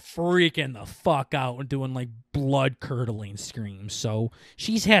 She's freaking the fuck out and doing like blood-curdling screams. So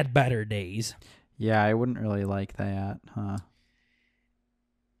she's had better days. Yeah, I wouldn't really like that, huh?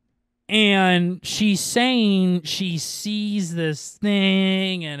 And she's saying she sees this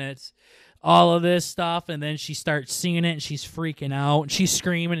thing and it's all of this stuff. And then she starts seeing it and she's freaking out. And she's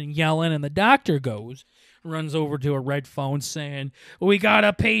screaming and yelling. And the doctor runs over to a red phone saying, we got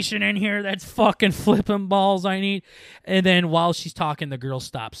a patient in here that's fucking flipping balls. I need. And then while she's talking, the girl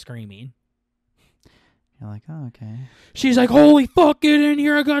stops screaming. You're like, oh, okay. She's like, holy fuck, get in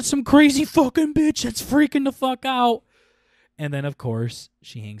here. I got some crazy fucking bitch that's freaking the fuck out. And then, of course,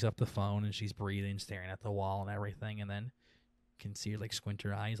 she hangs up the phone and she's breathing, staring at the wall and everything. And then you can see her like squint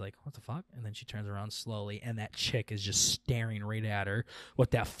her eyes like, what the fuck? And then she turns around slowly and that chick is just staring right at her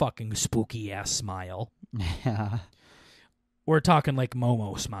with that fucking spooky ass smile. Yeah. We're talking like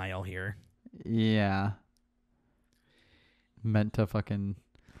Momo smile here. Yeah. Meant to fucking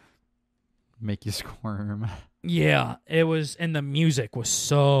make you squirm. Yeah, it was, and the music was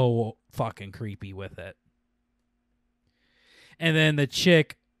so fucking creepy with it. And then the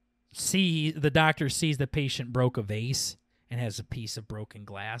doctor sees the patient broke a vase and has a piece of broken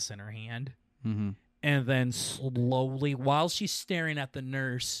glass in her hand. Mm-hmm. And then slowly, while she's staring at the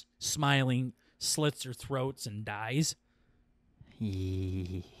nurse, smiling, slits her throats and dies.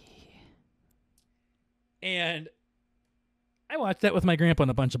 And I watched that with my grandpa and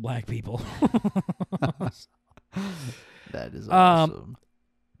a bunch of black people. That is awesome.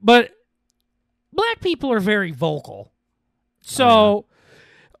 But black people are very vocal. So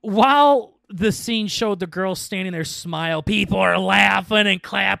while the scene showed the girl standing there smile, people are laughing and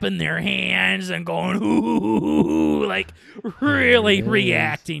clapping their hands and going, ooh, like really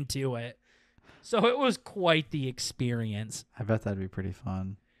reacting to it. So it was quite the experience. I bet that'd be pretty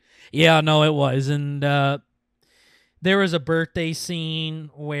fun. Yeah, no, it was. And there was a birthday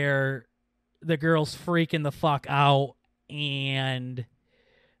scene where the girl's freaking the fuck out and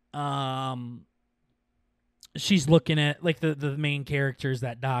she's looking at, like, the main character is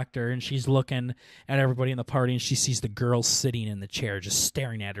that doctor, and she's looking at everybody in the party, and she sees the girl sitting in the chair just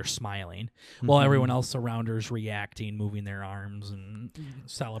staring at her, smiling, while everyone else around her is reacting, moving their arms, and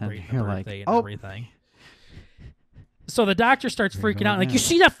celebrating the birthday and everything. So the doctor starts freaking out, like, you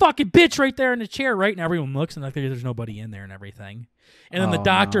see that fucking bitch right there in the chair, right? And everyone looks, and like, there's nobody in there and everything. And then the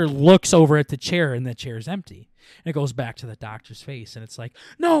doctor looks over at the chair, and the chair's empty. And it goes back to the doctor's face, and it's like,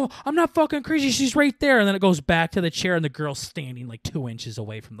 no, I'm not fucking crazy. She's right there. And then it goes back to the chair, and the girl's standing like 2 inches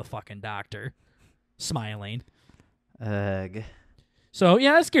away from the fucking doctor, smiling. Ugh. So,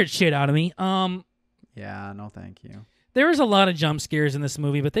 yeah, that scared shit out of me. Yeah, no thank you. There was a lot of jump scares in this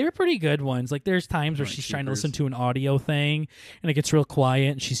movie, but they were pretty good ones. Like, there's times where she's trying to listen to an audio thing, and it gets real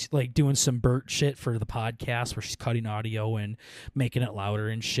quiet, and she's, like, doing some Burt shit for the podcast where she's cutting audio and making it louder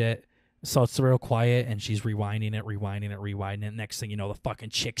and shit. So it's real quiet, and she's rewinding it. Next thing you know, the fucking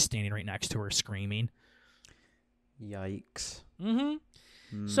chick's standing right next to her screaming. Yikes.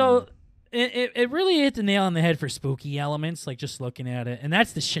 Mm-hmm. So it really hit the nail on the head for spooky elements, like just looking at it. And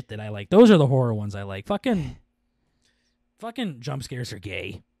that's the shit that I like. Those are the horror ones I like. Fucking jump scares are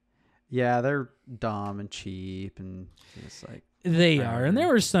gay. Yeah, they're dumb and cheap and just like... They are. And there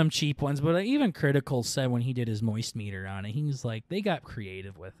were some cheap ones, but even Critical said when he did his moist meter on it, he was like, they got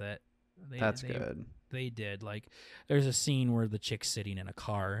creative with it. That's good. They did. Like, there's a scene where the chick's sitting in a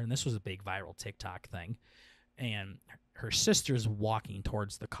car, and this was a big viral TikTok thing, and her sister's walking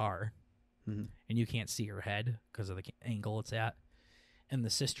towards the car, and you can't see her head because of the angle it's at. And the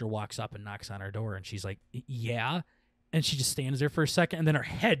sister walks up and knocks on her door, and she's like, yeah. And she just stands there for a second, and then her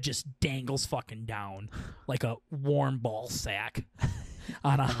head just dangles fucking down like a warm ball sack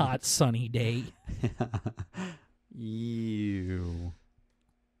on a hot, sunny day. Ew.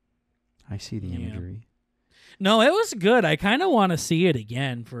 I see the imagery. No, it was good. I kind of want to see it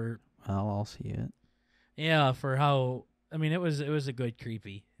again for... Well, I'll see it. Yeah, for how... I mean, it was a good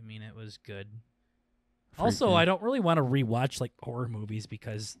creepy. I mean, it was good. Freaking. Also, I don't really want to rewatch like horror movies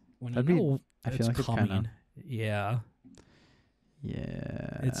because when I feel like it's coming, kinda... yeah,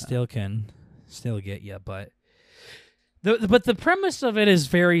 it still can get you. But the premise of it is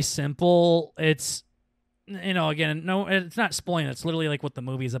very simple. It's again, no, it's not spoiling. It's literally like what the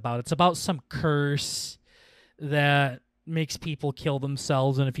movie is about. It's about some curse that makes people kill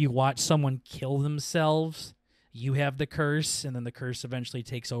themselves, and if you watch someone kill themselves, you have the curse, and then the curse eventually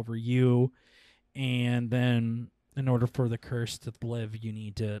takes over you. And then in order for the curse to live, you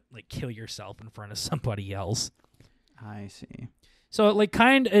need to like kill yourself in front of somebody else. I see. So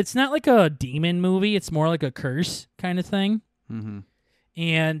it's not like a demon movie. It's more like a curse kind of thing. Mm-hmm.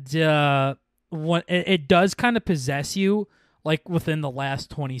 And what it does kind of possess you like within the last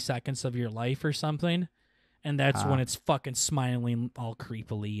 20 seconds of your life or something. And that's when it's fucking smiling all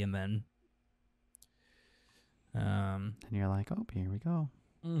creepily, and then and you're like, oh, here we go.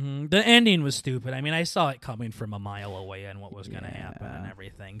 Mm-hmm. The ending was stupid. I mean, I saw it coming from a mile away and what was going to happen and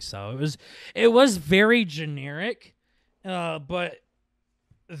everything. So it was very generic, but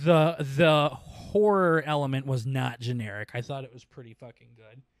the horror element was not generic. I thought it was pretty fucking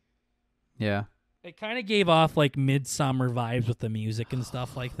good. Yeah. It kind of gave off like Midsummer vibes with the music and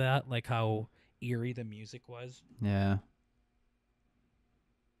stuff like that, like how eerie the music was. Yeah.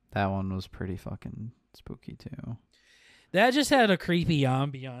 That one was pretty fucking spooky too. That just had a creepy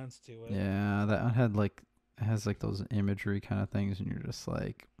ambiance to it. Yeah, that had like, it has like those imagery kind of things, and you're just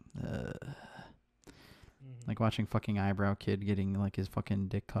like, like watching fucking Eyebrow Kid getting like his fucking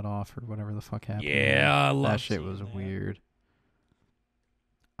dick cut off or whatever the fuck happened. Yeah, I love that shit was weird.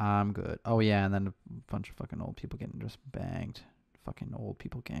 I'm good. Oh yeah, and then a bunch of fucking old people getting just banged. Fucking old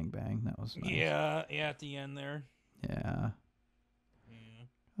people gang bang. That was nice. Yeah, at the end there. Yeah.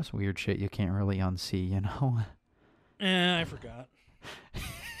 That's weird shit you can't really unsee, you know? I forgot.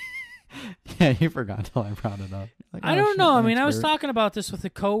 Yeah, you forgot until I brought it up. Like, I don't know. I mean, I was talking about this with a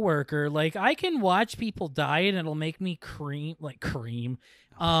coworker. Like, I can watch people die and it'll make me cream.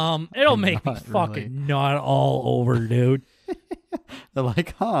 It'll make me fucking nut all over, dude. They're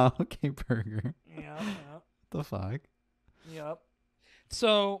like, huh, okay, burger. Yeah. What the fuck? Yep.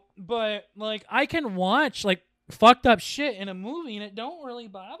 So, but, like, I can watch, like, fucked up shit in a movie and it don't really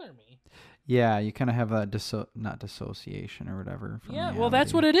bother me. Yeah, you kind of have a not dissociation or whatever. From reality. Well,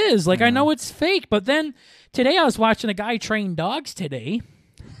 that's what it is. Like, I know it's fake, but then today I was watching a guy train dogs today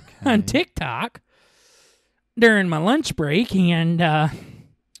on TikTok during my lunch break, and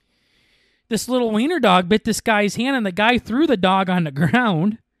this little wiener dog bit this guy's hand, and the guy threw the dog on the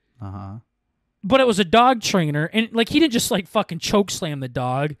ground. But it was a dog trainer, and like he didn't just like fucking choke slam the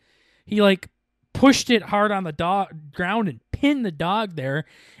dog. He like pushed it hard on the ground and pinned the dog there,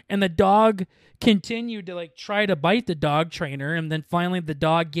 and the dog continued to like try to bite the dog trainer, and then finally the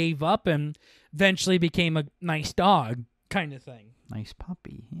dog gave up and eventually became a nice dog kind of thing. Nice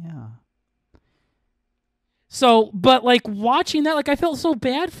puppy, yeah. So, but like watching that, like I felt so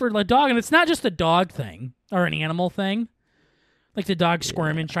bad for the dog, and it's not just a dog thing or an animal thing. Like the dog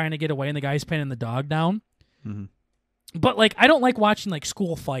squirming, trying to get away, and the guy's pinning the dog down. Mm-hmm. But, like, I don't like watching, like,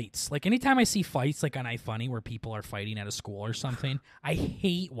 school fights. Like, anytime I see fights, like, on iFunny where people are fighting at a school or something, I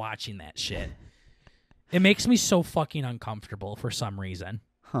hate watching that shit. It makes me so fucking uncomfortable for some reason.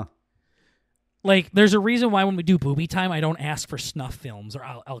 Huh. Like, there's a reason why when we do booby time, I don't ask for snuff films or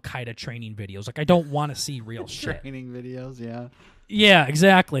Al-Qaeda training videos. Like, I don't want to see real shit. Training videos, yeah. Yeah,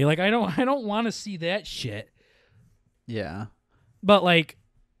 exactly. Like, I don't want to see that shit. Yeah. But, like,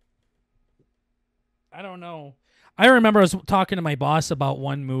 I don't know. I remember I was talking to my boss about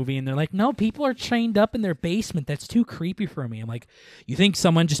one movie, and they're like, no, people are chained up in their basement. That's too creepy for me. I'm like, you think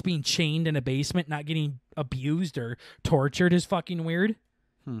someone just being chained in a basement, not getting abused or tortured is fucking weird?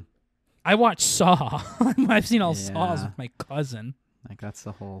 I watched Saw. I've seen all Saws with my cousin. Like, that's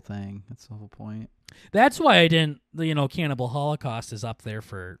the whole thing. That's the whole point. That's why I didn't, Cannibal Holocaust is up there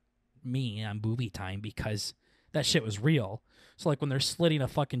for me on Booby Time, because that shit was real. So, like, when they're slitting a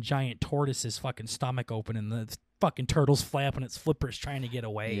fucking giant tortoise's fucking stomach open and the fucking turtle's flapping its flippers trying to get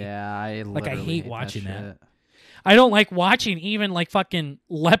away. Yeah, I hate watching that. I don't like watching even, like, fucking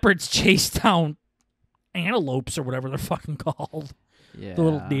leopards chase down antelopes or whatever they're fucking called. Yeah. The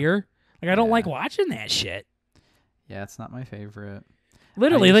little deer. Like, I don't like watching that shit. Yeah, it's not my favorite.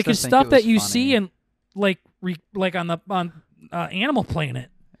 Literally, like, it's stuff that you see in, like on Animal Planet.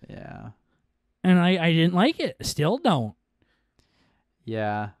 Yeah. And I didn't like it. Still don't.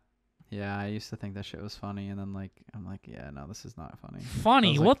 Yeah. Yeah, I used to think that shit was funny, and then, like, I'm like, yeah, no, this is not funny.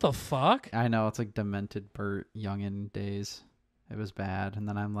 Funny? What the fuck? I know, it's like demented Burt Youngin days. It was bad. And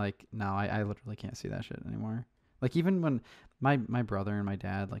then I'm like, no, I literally can't see that shit anymore. Like, even when my brother and my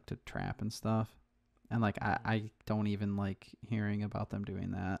dad like to trap and stuff, and, like, I don't even like hearing about them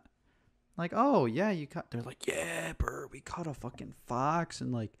doing that. Like, oh, yeah, they're like, yeah, Burt, we caught a fucking fox,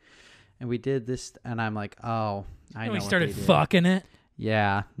 and, like, and we did this, and I'm like, oh, I know. We what started they did. fucking it.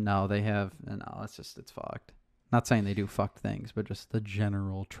 Yeah, no, they have, no, it's fucked. Not saying they do fucked things, but just the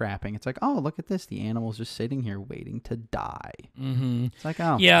general trapping. It's like, oh, look at this. The animal's just sitting here waiting to die. Mm-hmm. It's like,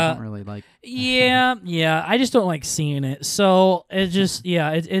 oh, yeah. I don't really like. Yeah. I just don't like seeing it. So it just,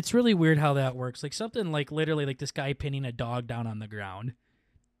 it's really weird how that works. Like something like literally like this guy pinning a dog down on the ground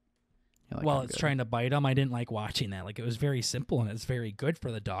Like, while it's trying to bite him. I didn't like watching that. Like, it was very simple and it's very good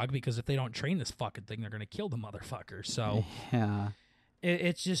for the dog, because if they don't train this fucking thing, they're going to kill the motherfucker. So yeah,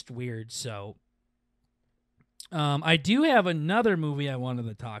 it's just weird. So I do have another movie I wanted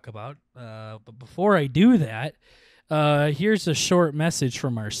to talk about. But before I do that, here's a short message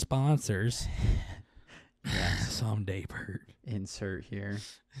from our sponsors. Someday, Bert. Insert here.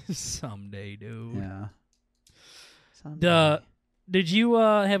 Someday, dude. Yeah. Someday. Did you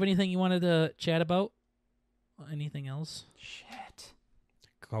have anything you wanted to chat about? Anything else? Shit.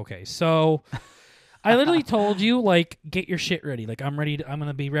 Okay, so I literally told you, like, get your shit ready. Like, I'm ready. I'm going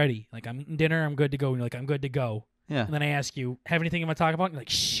to be ready. Like, I'm eating dinner. I'm good to go. And you're like, I'm good to go. Yeah. And then I ask you, have anything you want to talk about? And you're like,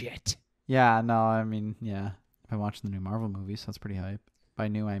 shit. Yeah, no, I mean, yeah. I watched the new Marvel movies, so that's pretty hype. By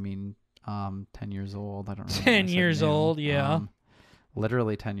new, I mean 10 years old. I don't know. 10 years old, yeah.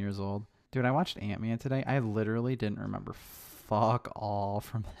 Literally 10 years old. Dude, I watched Ant-Man today. I literally didn't remember fuck all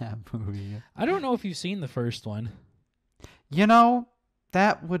from that movie. I don't know if you've seen the first one. You know,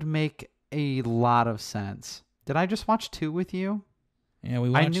 that would make a lot of sense. Did I just watch 2 with you? Yeah, we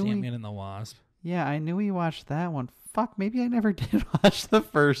watched Ant-Man and the Wasp. Yeah, I knew we watched that one. Fuck, maybe I never did watch the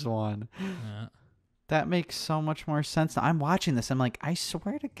first one. Yeah. That makes so much more sense. I'm watching this. I'm like, I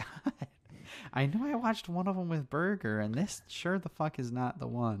swear to God. I know I watched one of them with Burger, and this sure the fuck is not the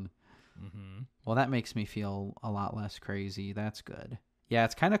one. Mm-hmm. Well, that makes me feel a lot less crazy. That's good. Yeah,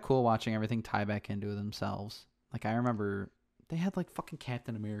 it's kind of cool watching everything tie back into themselves. Like, I remember they had, like, fucking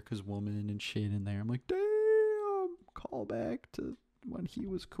Captain America's woman and shit in there. I'm like, damn, call back to when he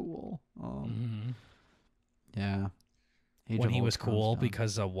was cool. Yeah. When he was cool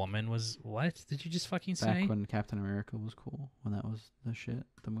because a woman was, what did you just fucking say? Back when Captain America was cool, when that was the shit,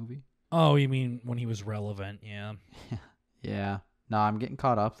 the movie. Oh, you mean when he was relevant? Yeah. Yeah. No, I'm getting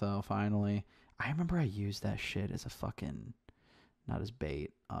caught up though. Finally, I remember I used that shit as a fucking, not as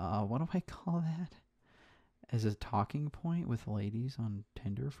bait. What do I call that? As a talking point with ladies on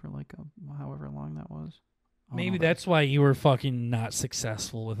Tinder for like however long that was. Maybe that's why you were fucking not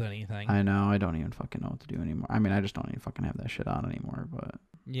successful with anything. I know. I don't even fucking know what to do anymore. I mean, I just don't even fucking have that shit on anymore. But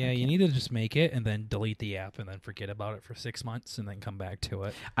yeah, you need to just make it and then delete the app and then forget about it for 6 months and then come back to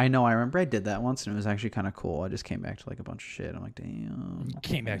it. I know. I remember I did that once and it was actually kind of cool. I just came back to like a bunch of shit. I'm like, damn. You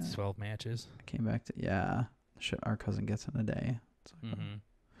came back to 12 matches. I came back to, yeah. Shit our cousin gets in a day. It's like,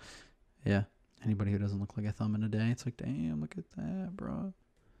 yeah. Anybody who doesn't look like a thumb in a day, it's like, damn, look at that, bro.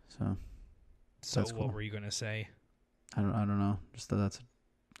 So What were you gonna say? I don't know. Just that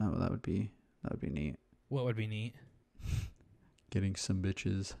would be neat. What would be neat? Getting some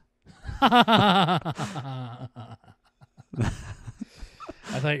bitches. I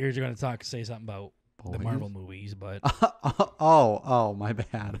thought you were going to say something about the Marvel movies, but oh, my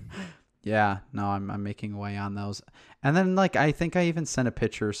bad. Yeah, no, I'm making way on those. And then like I think I even sent a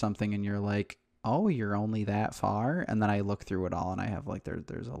picture or something, and you're like, oh, you're only that far, and then I look through it all, and I have like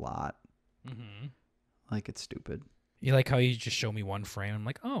there's a lot. Mm-hmm. Like, it's stupid. You like how you just show me one frame? I'm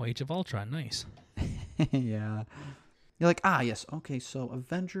like, oh, Age of Ultron, nice. Yeah. You're like, yes, okay, so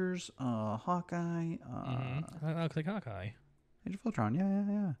Avengers, Hawkeye, That looks like Hawkeye. Age of Ultron,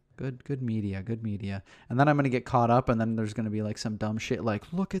 yeah. Good media, good media. And then I'm gonna get caught up, and then there's gonna be like some dumb shit like,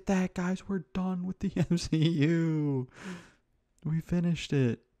 look at that, guys, we're done with the MCU. We finished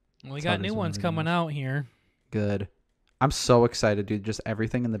it. Well, we got new ones coming out here. Good. I'm so excited, dude. Just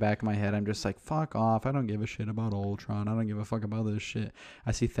everything in the back of my head. I'm just like, fuck off. I don't give a shit about Ultron. I don't give a fuck about this shit.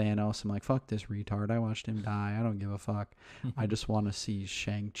 I see Thanos. I'm like, fuck this retard. I watched him die. I don't give a fuck. I just want to see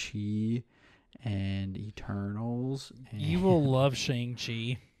Shang-Chi and Eternals. And You will love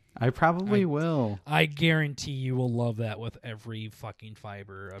Shang-Chi. I probably will. I guarantee you will love that with every fucking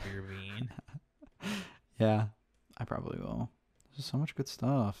fiber of your being. Yeah, I probably will. There's so much good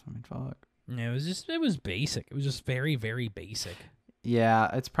stuff. I mean, fuck. No, it was basic. It was just very, very basic. Yeah,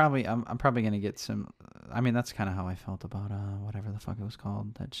 it's probably I'm probably gonna get some. I mean, that's kind of how I felt about whatever the fuck it was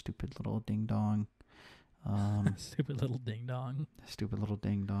called, that stupid little ding dong. Stupid little ding dong. Stupid little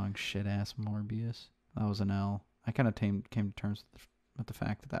ding dong shit ass Morbius. That was an L. I kind of came to terms with the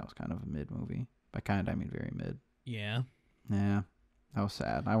fact that was kind of a mid movie. By kind, I mean very mid. Yeah. Yeah, that was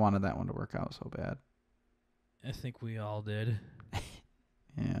sad. I wanted that one to work out so bad. I think we all did.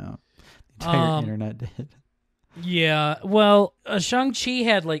 Yeah. The entire internet did. Yeah, well, Shang-Chi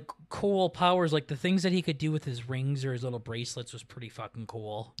had, like, cool powers. Like, the things that he could do with his rings or his little bracelets was pretty fucking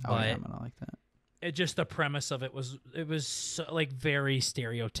cool. Oh, yeah, I'm gonna like that. It just, the premise of it was so, like, very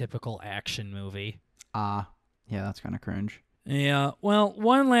stereotypical action movie. Yeah, that's kind of cringe. Yeah, well,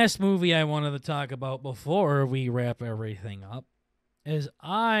 one last movie I wanted to talk about before we wrap everything up is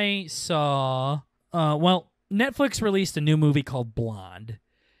I saw, Netflix released a new movie called Blonde.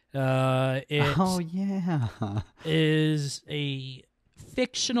 It is a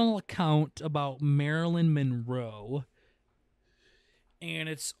fictional account about Marilyn Monroe, and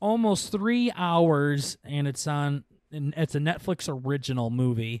it's almost 3 hours, and it's a Netflix original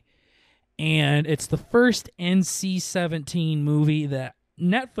movie, and it's the first NC-17 movie that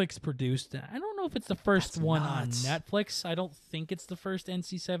Netflix produced. I don't know if it's the first one on Netflix. I don't think it's the first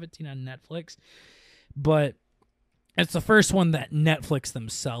NC-17 on Netflix, but it's the first one that Netflix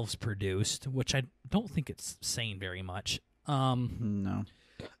themselves produced, which I don't think it's saying very much. No.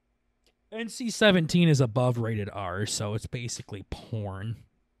 NC-17 is above rated R, so it's basically porn.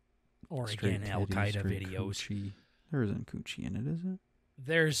 Or, again, Al-Qaeda videos. Coochie. There isn't Coochie in it, is it?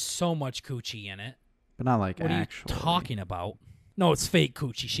 There's so much Coochie in it. But not like what actually. What are you talking about? No, it's fake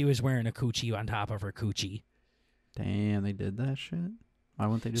Coochie. She was wearing a Coochie on top of her Coochie. Damn, they did that shit? Why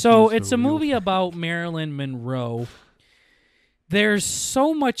wouldn't they just So it's a movie about Marilyn Monroe. There's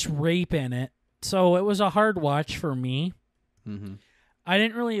so much rape in it, so it was a hard watch for me. Mm-hmm. I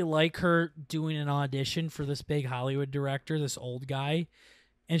didn't really like her doing an audition for this big Hollywood director, this old guy,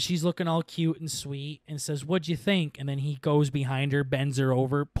 and she's looking all cute and sweet and says, "What'd you think?" And then he goes behind her, bends her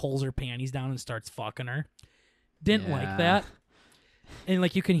over, pulls her panties down, and starts fucking her. Didn't like that. And,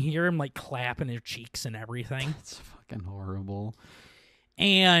 like, you can hear him, like, clapping her cheeks and everything. It's fucking horrible.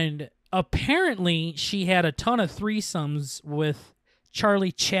 And apparently she had a ton of threesomes with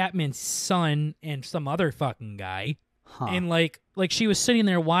Charlie Chapman's son and some other fucking guy. Huh. And, like she was sitting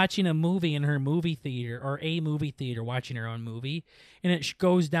there watching a movie in her movie theater, or a movie theater, watching her own movie. And it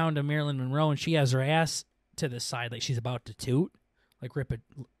goes down to Marilyn Monroe, and she has her ass to the side like she's about to toot, like rip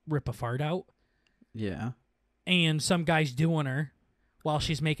a fart out. Yeah. And some guy's doing her while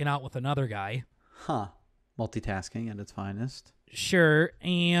she's making out with another guy. Huh. Multitasking at its finest. Sure.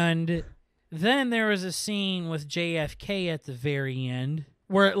 And then there was a scene with JFK at the very end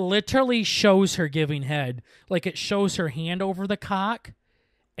where it literally shows her giving head. Like, it shows her hand over the cock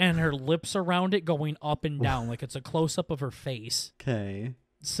and her lips around it going up and down. Like, it's a close-up of her face. Okay.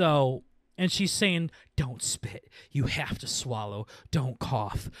 So, and she's saying, "Don't spit. You have to swallow. Don't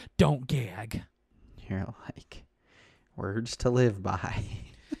cough. Don't gag." You're like, words to live by.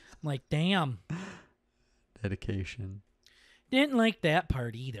 I'm like, damn. Dedication. Didn't like that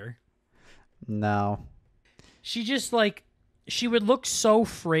part either. No. She just, like, she would look so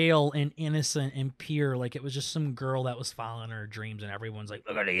frail and innocent and pure, like it was just some girl that was following her dreams, and everyone's like,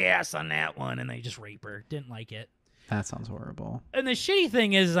 "Look at the ass on that one," and they just rape her. Didn't like it. That sounds horrible. And the shitty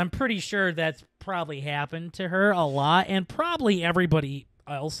thing is, I'm pretty sure that's probably happened to her a lot, and probably everybody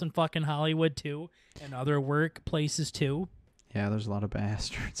else in fucking Hollywood, too, and other workplaces, too. Yeah, there's a lot of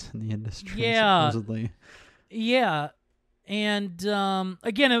bastards in the industry, Yeah. supposedly. Yeah. And,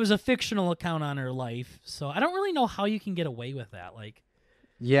 again, it was a fictional account on her life, so I don't really know how you can get away with that. Like,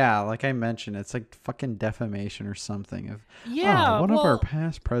 yeah, like I mentioned, it's like fucking defamation or something. Of one of our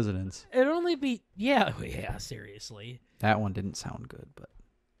past presidents. It'd only be, yeah, seriously. That one didn't sound good, but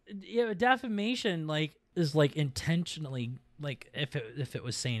defamation like is like intentionally like if it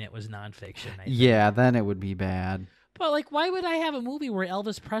was saying it was nonfiction. I think. Yeah, then it would be bad. But like, why would I have a movie where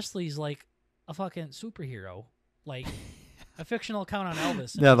Elvis Presley's like a fucking superhero, like a fictional account on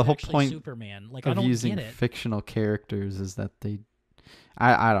Elvis? And Yeah, the he's whole actually point Superman. Like, of I don't using get it. fictional characters is that they,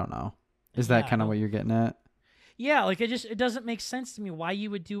 I don't know. Is that kind of what you're getting at? Yeah, like it doesn't make sense to me why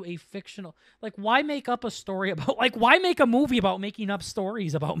you would do a fictional, like why make up a story about, like why make a movie about making up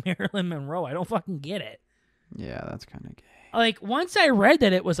stories about Marilyn Monroe? I don't fucking get it. Yeah, that's kind of gay. Like once I read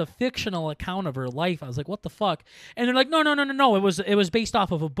that it was a fictional account of her life, I was like, what the fuck? And they're like, no, it was based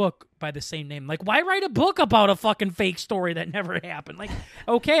off of a book by the same name. Like, why write a book about a fucking fake story that never happened? Like,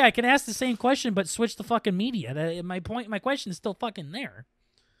 okay, I can ask the same question, but switch the fucking media. My question is still fucking there.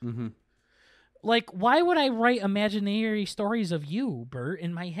 Mm-hmm. Like, why would I write imaginary stories of you, Bert,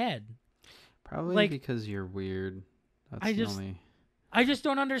 in my head? Probably like, because you're weird. That's I just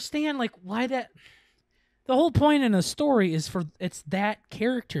don't understand, like, why that... The whole point in a story is it's that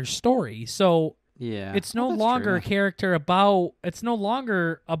character's story. So yeah, it's no longer a character about... It's no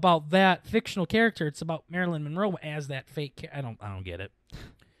longer about that fictional character. It's about Marilyn Monroe as that fake... I don't get it.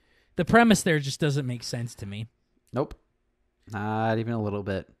 The premise there just doesn't make sense to me. Nope. Not even a little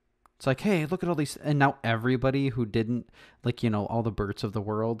bit. It's like, hey, look at all these... And now everybody who didn't... Like, all the Burts of the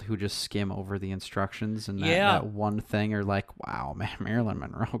world who just skim over the instructions and that one thing are like, wow, man, Marilyn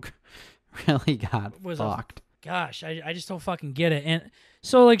Monroe really got fucked. Gosh, I just don't fucking get it. And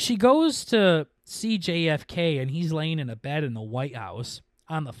so, like, she goes to see JFK, and he's laying in a bed in the White House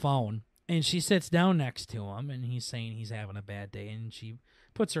on the phone. And she sits down next to him, and he's saying he's having a bad day. And she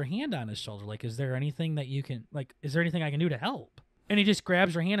puts her hand on his shoulder, like, is there anything that you can... Like, is there anything I can do to help? And he just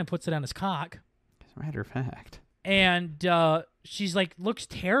grabs her hand and puts it on his cock. As a matter of fact. And she's like, looks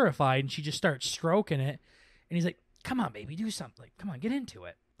terrified, and she just starts stroking it. And he's like, come on, baby, do something. Like, come on, get into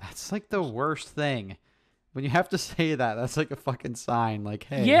it. That's like the worst thing. When you have to say that, that's like a fucking sign. Like,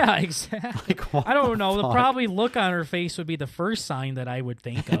 hey. Yeah, exactly. Like, I don't know. The probably look on her face would be the first sign that I would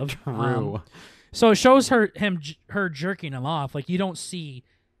think of. True. So it shows her jerking him off. Like, you don't see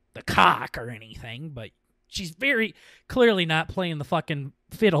the cock or anything, but she's very clearly not playing the fucking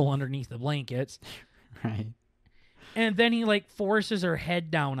fiddle underneath the blankets. Right. And then he, like, forces her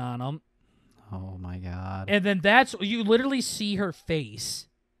head down on him. Oh, my God. And then you literally see her face.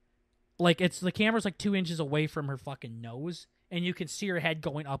 Like, the camera's, like, 2 inches away from her fucking nose, and you can see her head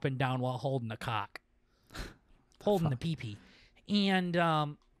going up and down while holding the cock. Holding the pee-pee. And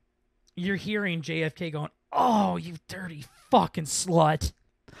you're hearing JFK going, oh, you dirty fucking slut.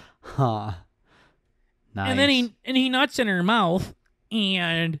 Huh. Nice. And then he nuts in her mouth,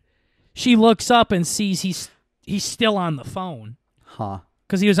 and she looks up and sees he's still on the phone. Huh.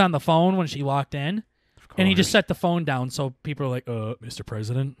 Because he was on the phone when she walked in, and he just set the phone down, so people are like, Mr.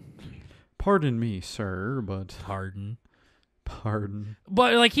 President. Pardon me, sir, but... Pardon.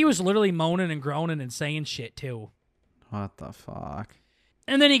 But, like, he was literally moaning and groaning and saying shit, too. What the fuck?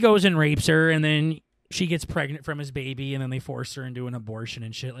 And then he goes and rapes her, and then she gets pregnant from his baby, and then they force her into an abortion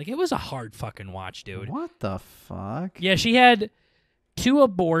and shit. Like, it was a hard fucking watch, dude. What the fuck? Yeah, she had 2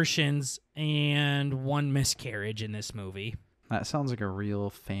 abortions and 1 miscarriage in this movie. That sounds like a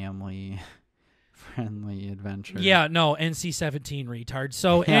real family-friendly adventure. Yeah, no, NC-17 retard.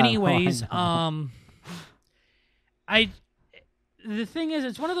 So, anyways, the thing is,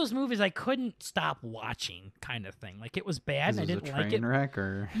 it's one of those movies I couldn't stop watching, kind of thing. Like, it was bad, and I didn't like it. Train wreck,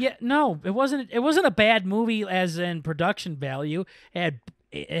 or... Yeah, no, it wasn't. It wasn't a bad movie as in production value. It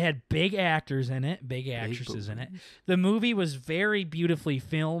had big actors in it, big actresses in it. The movie was very beautifully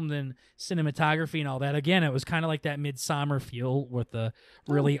filmed and cinematography and all that. Again, it was kind of like that Midsummer feel with the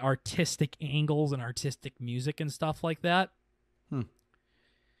really artistic angles and artistic music and stuff like that.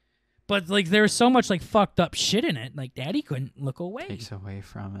 But, like, there was so much, like, fucked up shit in it. Like, Daddy couldn't look away. Takes away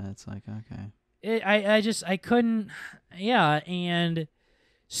from it. It's like, okay. I couldn't. Yeah, and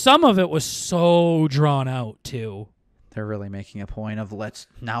some of it was so drawn out, too. They're really making a point of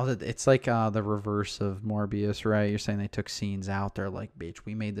now that it's like the reverse of Morbius, right? You're saying they took scenes out. They're like, bitch,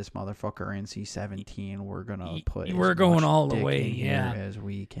 we made this motherfucker NC-17. We're going to put we're going all the way, yeah, as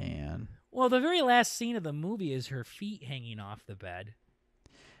we can. Well, the very last scene of the movie is her feet hanging off the bed.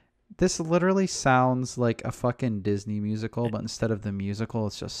 This literally sounds like a fucking Disney musical, but instead of the musical,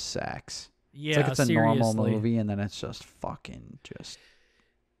 it's just sex. Yeah, it's like it's a seriously. normal movie, and then it's just fucking just...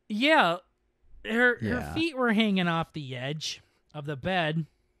 Yeah, her feet were hanging off the edge of the bed,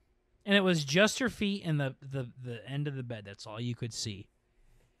 and it was just her feet and the end of the bed. That's all you could see.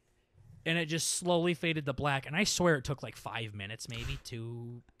 And it just slowly faded to black, and I swear it took like 5 minutes, maybe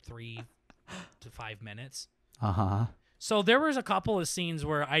 2, 3 to 5 minutes. Uh-huh. So there was a couple of scenes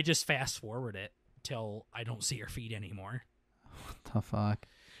where I just fast forward it till I don't see her feet anymore. What the fuck?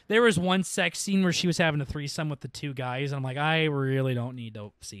 There was one sex scene where she was having a threesome with the two guys, and I'm like, I really don't need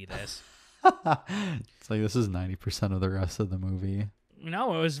to see this. It's like this is 90% of the rest of the movie.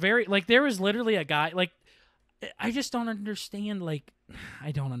 No, it was very like there was literally a guy like I just don't understand. Like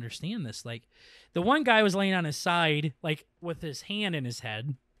I don't understand this. Like the one guy was laying on his side, like with his hand in his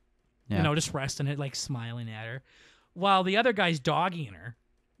head, just resting it, like smiling at her, while the other guy's dogging her,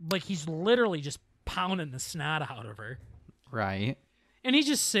 like he's literally just pounding the snot out of her. Right. And he's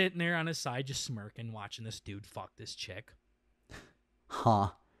just sitting there on his side, just smirking, watching this dude fuck this chick.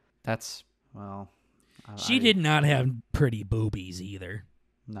 Huh. That's, well... She did not have pretty boobies either.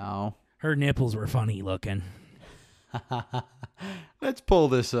 No. Her nipples were funny looking. Let's pull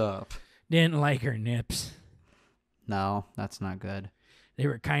this up. Didn't like her nips. No, that's not good. They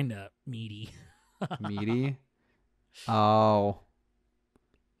were kind of meaty. Meaty? Oh.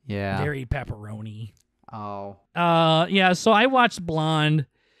 Yeah. Very pepperoni. Oh. Yeah, so I watched Blonde.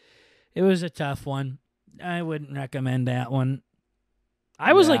 It was a tough one. I wouldn't recommend that one.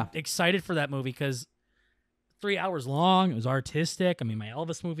 I was like excited for that movie because 3 hours long. It was artistic. I mean, my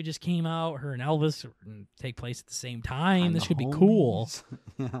Elvis movie just came out. Her and Elvis take place at the same time. This should be cool.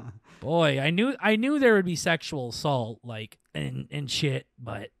 Yeah. Boy, I knew there would be sexual assault, like and shit,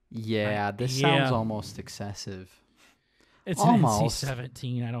 but yeah, this sounds almost excessive. It's almost an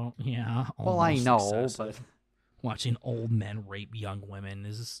NC-17. I don't. Yeah. Well, I know, excessive. but Watching old men rape young women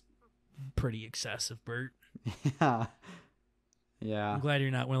is pretty excessive, Bert. Yeah. Yeah. I'm glad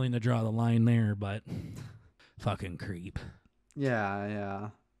you're not willing to draw the line there, but fucking creep. Yeah.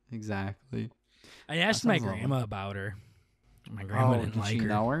 Exactly. I asked my grandma about her. My grandma didn't like her. Did she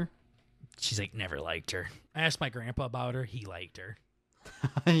know her? She's like, never liked her. I asked my grandpa about her. He liked her.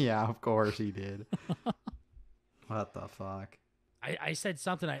 Yeah, of course he did. What the fuck? I said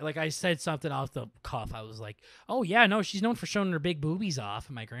something. I said something off the cuff. I was like, "Oh yeah, no, she's known for showing her big boobies off."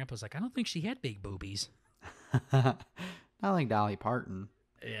 And my grandpa's like, "I don't think she had big boobies." Not like Dolly Parton.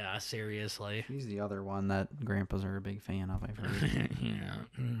 Yeah, seriously. She's the other one that grandpas are a big fan of, I've heard. Yeah,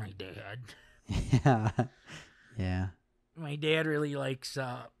 my dad. Yeah. Yeah. My dad really likes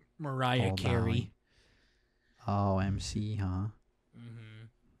Mariah Carey. Oh, MC, huh? Mm-hmm.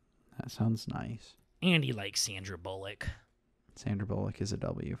 That sounds nice. And he likes Sandra Bullock. Sandra Bullock is a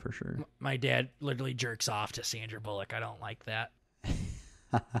W for sure. My dad literally jerks off to Sandra Bullock. I don't like that.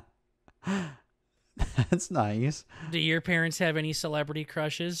 That's nice. Do your parents have any celebrity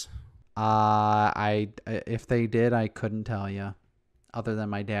crushes? If they did, I couldn't tell you. Other than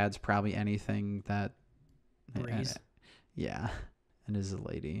my dad's, probably anything that. Breeze. Yeah, and is a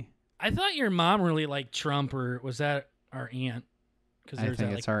lady. I thought your mom really liked Trump, or was that our aunt? I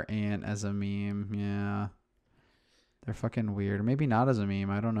think it's our aunt as a meme. Yeah, they're fucking weird. Maybe not as a meme.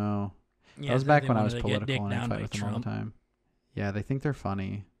 I don't know. Yeah, that was back when I was political and I fight with them all the time. Yeah, they think they're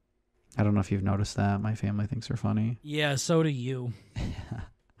funny. I don't know if you've noticed that. My family thinks they're funny. Yeah, so do you. Yeah.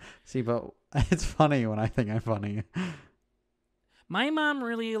 See, but it's funny when I think I'm funny. My mom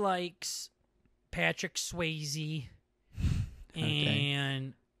really likes Patrick Swayze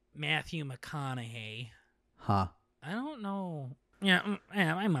and Matthew McConaughey. Huh. I don't know. Yeah,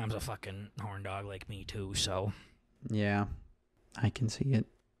 my mom's a fucking horn dog like me too, so. Yeah, I can see it.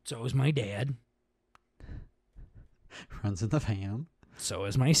 So is my dad. Runs in the fam. So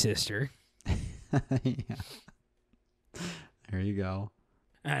is my sister. Yeah. There you go.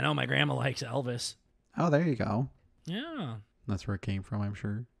 I know my grandma likes Elvis. Oh, there you go. Yeah. That's where it came from, I'm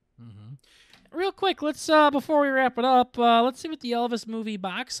sure. Mm-hmm. Real quick, let's before we wrap it up, let's see what the Elvis movie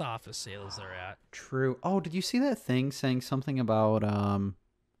box office sales are at. True. Oh, did you see that thing saying something about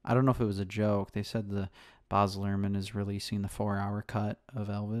I don't know if it was a joke. They said the Baz Luhrmann is releasing the 4-hour cut of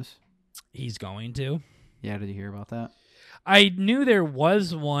Elvis. He's going to. Yeah, did you hear about that? I knew there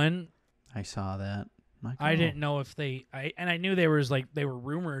was one. I saw that. I didn't know if I knew they were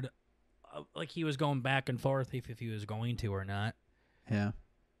rumored, like he was going back and forth if he was going to or not. Yeah.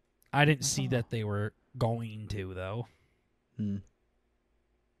 I didn't see that they were going to though.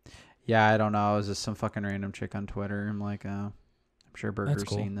 Yeah, I don't know. It was just some fucking random chick on Twitter. I'm like, I'm sure Burger's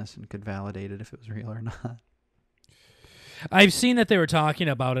seen this and could validate it if it was real or not. I've seen that they were talking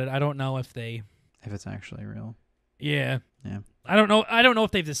about it. I don't know if it's actually real. Yeah. Yeah. I don't know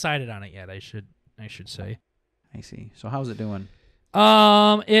if they've decided on it yet. I should say. I see. So how's it doing?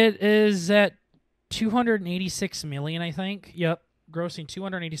 It is at 286 million, I think. Yep, grossing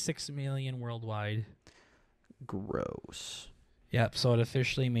 286 million worldwide. Gross. Yep. So it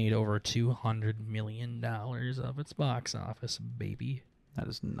officially made over $200 million of its box office, baby. That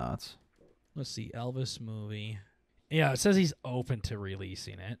is nuts. Let's see, Elvis movie. Yeah, it says he's open to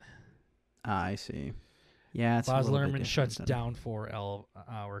releasing it. I see. Yeah, it's Baz a little bit Luhrmann different shuts than- down for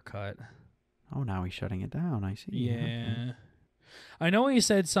hour cut. Oh, now he's shutting it down. I see. Yeah. Okay. I know he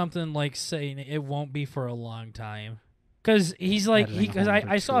said something like saying it won't be for a long time. Because he's like, Editing a because whole I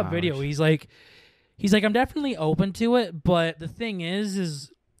other saw a 2 video. hours. He's like, I'm definitely open to it, but the thing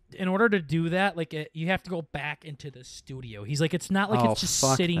is in order to do that, like, you have to go back into the studio. He's like, it's not like it's just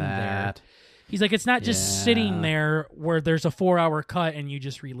fuck sitting there. that. He's like, it's not just sitting Yeah. there where there's a 4-hour cut and you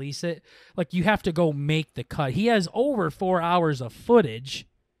just release it. Like, you have to go make the cut. He has over 4 hours of footage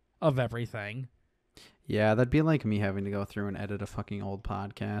of everything. Yeah, that'd be like me having to go through and edit a fucking old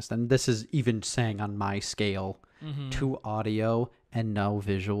podcast. And this is even saying on my scale, 2 audio and no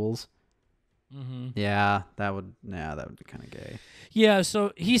visuals. Yeah, that would be kind of gay. Yeah,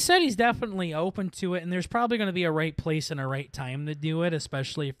 so he said he's definitely open to it, and there's probably going to be a right place and a right time to do it,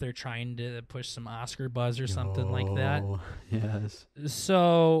 especially if they're trying to push some Oscar buzz or something like that. Yes.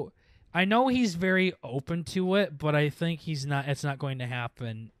 So I know he's very open to it, but I think it's not going to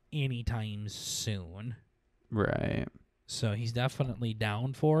happen anytime soon. Right. So he's definitely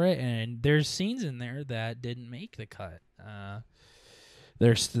down for it, and there's scenes in there that didn't make the cut.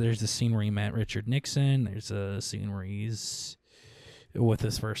 There's a scene where he met Richard Nixon. There's a scene where he's with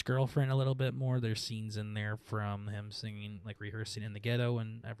his first girlfriend a little bit more. There's scenes in there from him singing, like rehearsing in the ghetto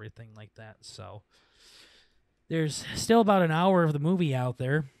and everything like that. So there's still about an hour of the movie out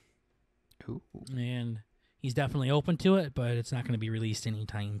there. Ooh. And he's definitely open to it, but it's not going to be released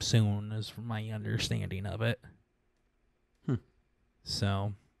anytime soon, is from my understanding of it.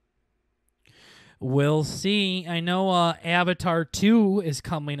 So we'll see. I know Avatar 2 is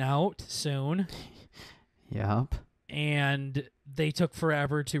coming out soon. Yup. And they took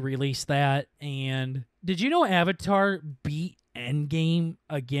forever to release that. And did you know Avatar beat Endgame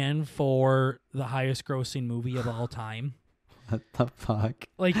again for the highest grossing movie of all time? What the fuck?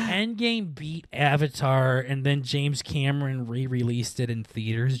 Like, Endgame beat Avatar, and then James Cameron re-released it in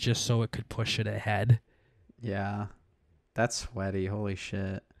theaters just so it could push it ahead. Yeah. That's sweaty. Holy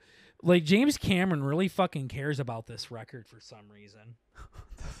shit. Like, James Cameron really fucking cares about this record for some reason.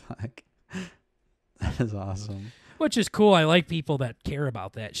 What the fuck? That is awesome. Which is cool. I like people that care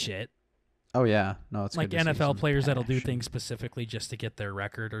about that shit. Oh, yeah. No, it's like good to see NFL some players that'll do passion. things specifically just to get their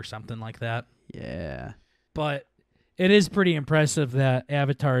record or something like that. Yeah. But it is pretty impressive that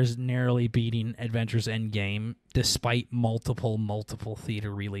Avatar is narrowly beating Avengers Endgame despite multiple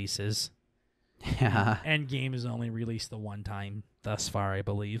theater releases. Yeah. Endgame is only released the one time thus far, I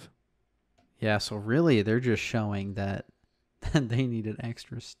believe. Yeah, so really they're just showing that they needed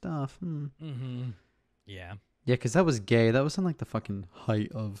extra stuff. Mm-hmm. Yeah. Yeah, because that was gay. That was in like the fucking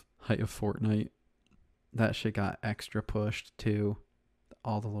height of Fortnite. That shit got extra pushed too.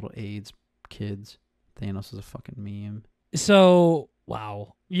 All the little AIDS kids. Thanos is a fucking meme. So,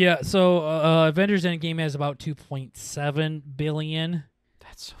 wow. Yeah, so Avengers Endgame has about 2.7 billion.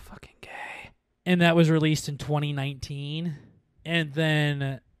 That's so fucking gay. And that was released in 2019. And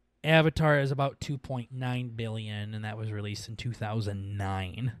then Avatar is about 2.9 billion, and that was released in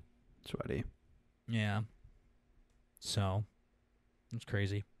 2009. Sweaty. Yeah. So, it's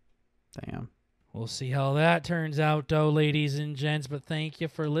crazy. Damn. We'll see how that turns out, though, ladies and gents. But thank you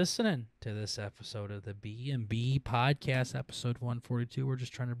for listening to this episode of the B&B Podcast, episode 142. We're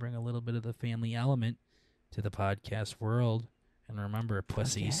just trying to bring a little bit of the family element to the podcast world. And remember,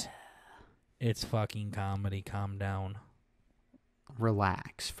 pussies, it's fucking comedy. Calm down.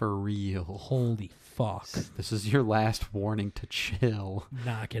 Relax, for real. Holy fuck. This is your last warning to chill.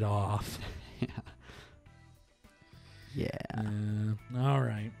 Knock it off. Yeah. All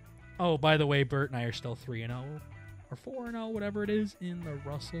right. Oh, by the way, Bert and I are still 3-0 or 4-0, whatever it is, in the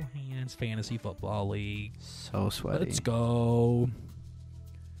Russell Hands Fantasy Football League. So sweaty. Let's go.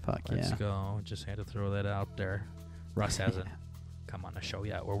 Fuck Let's yeah. go. Just had to throw that out there. Russ hasn't come on the show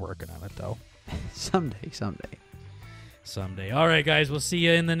yet. We're working on it, though. Someday. All right, guys. We'll see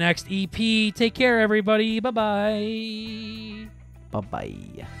you in the next EP. Take care, everybody. Bye-bye.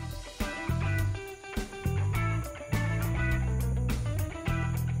 Bye-bye.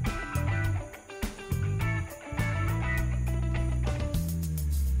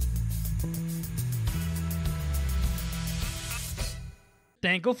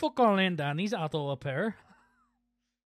 Thank you for calling Danny's Auto Repair.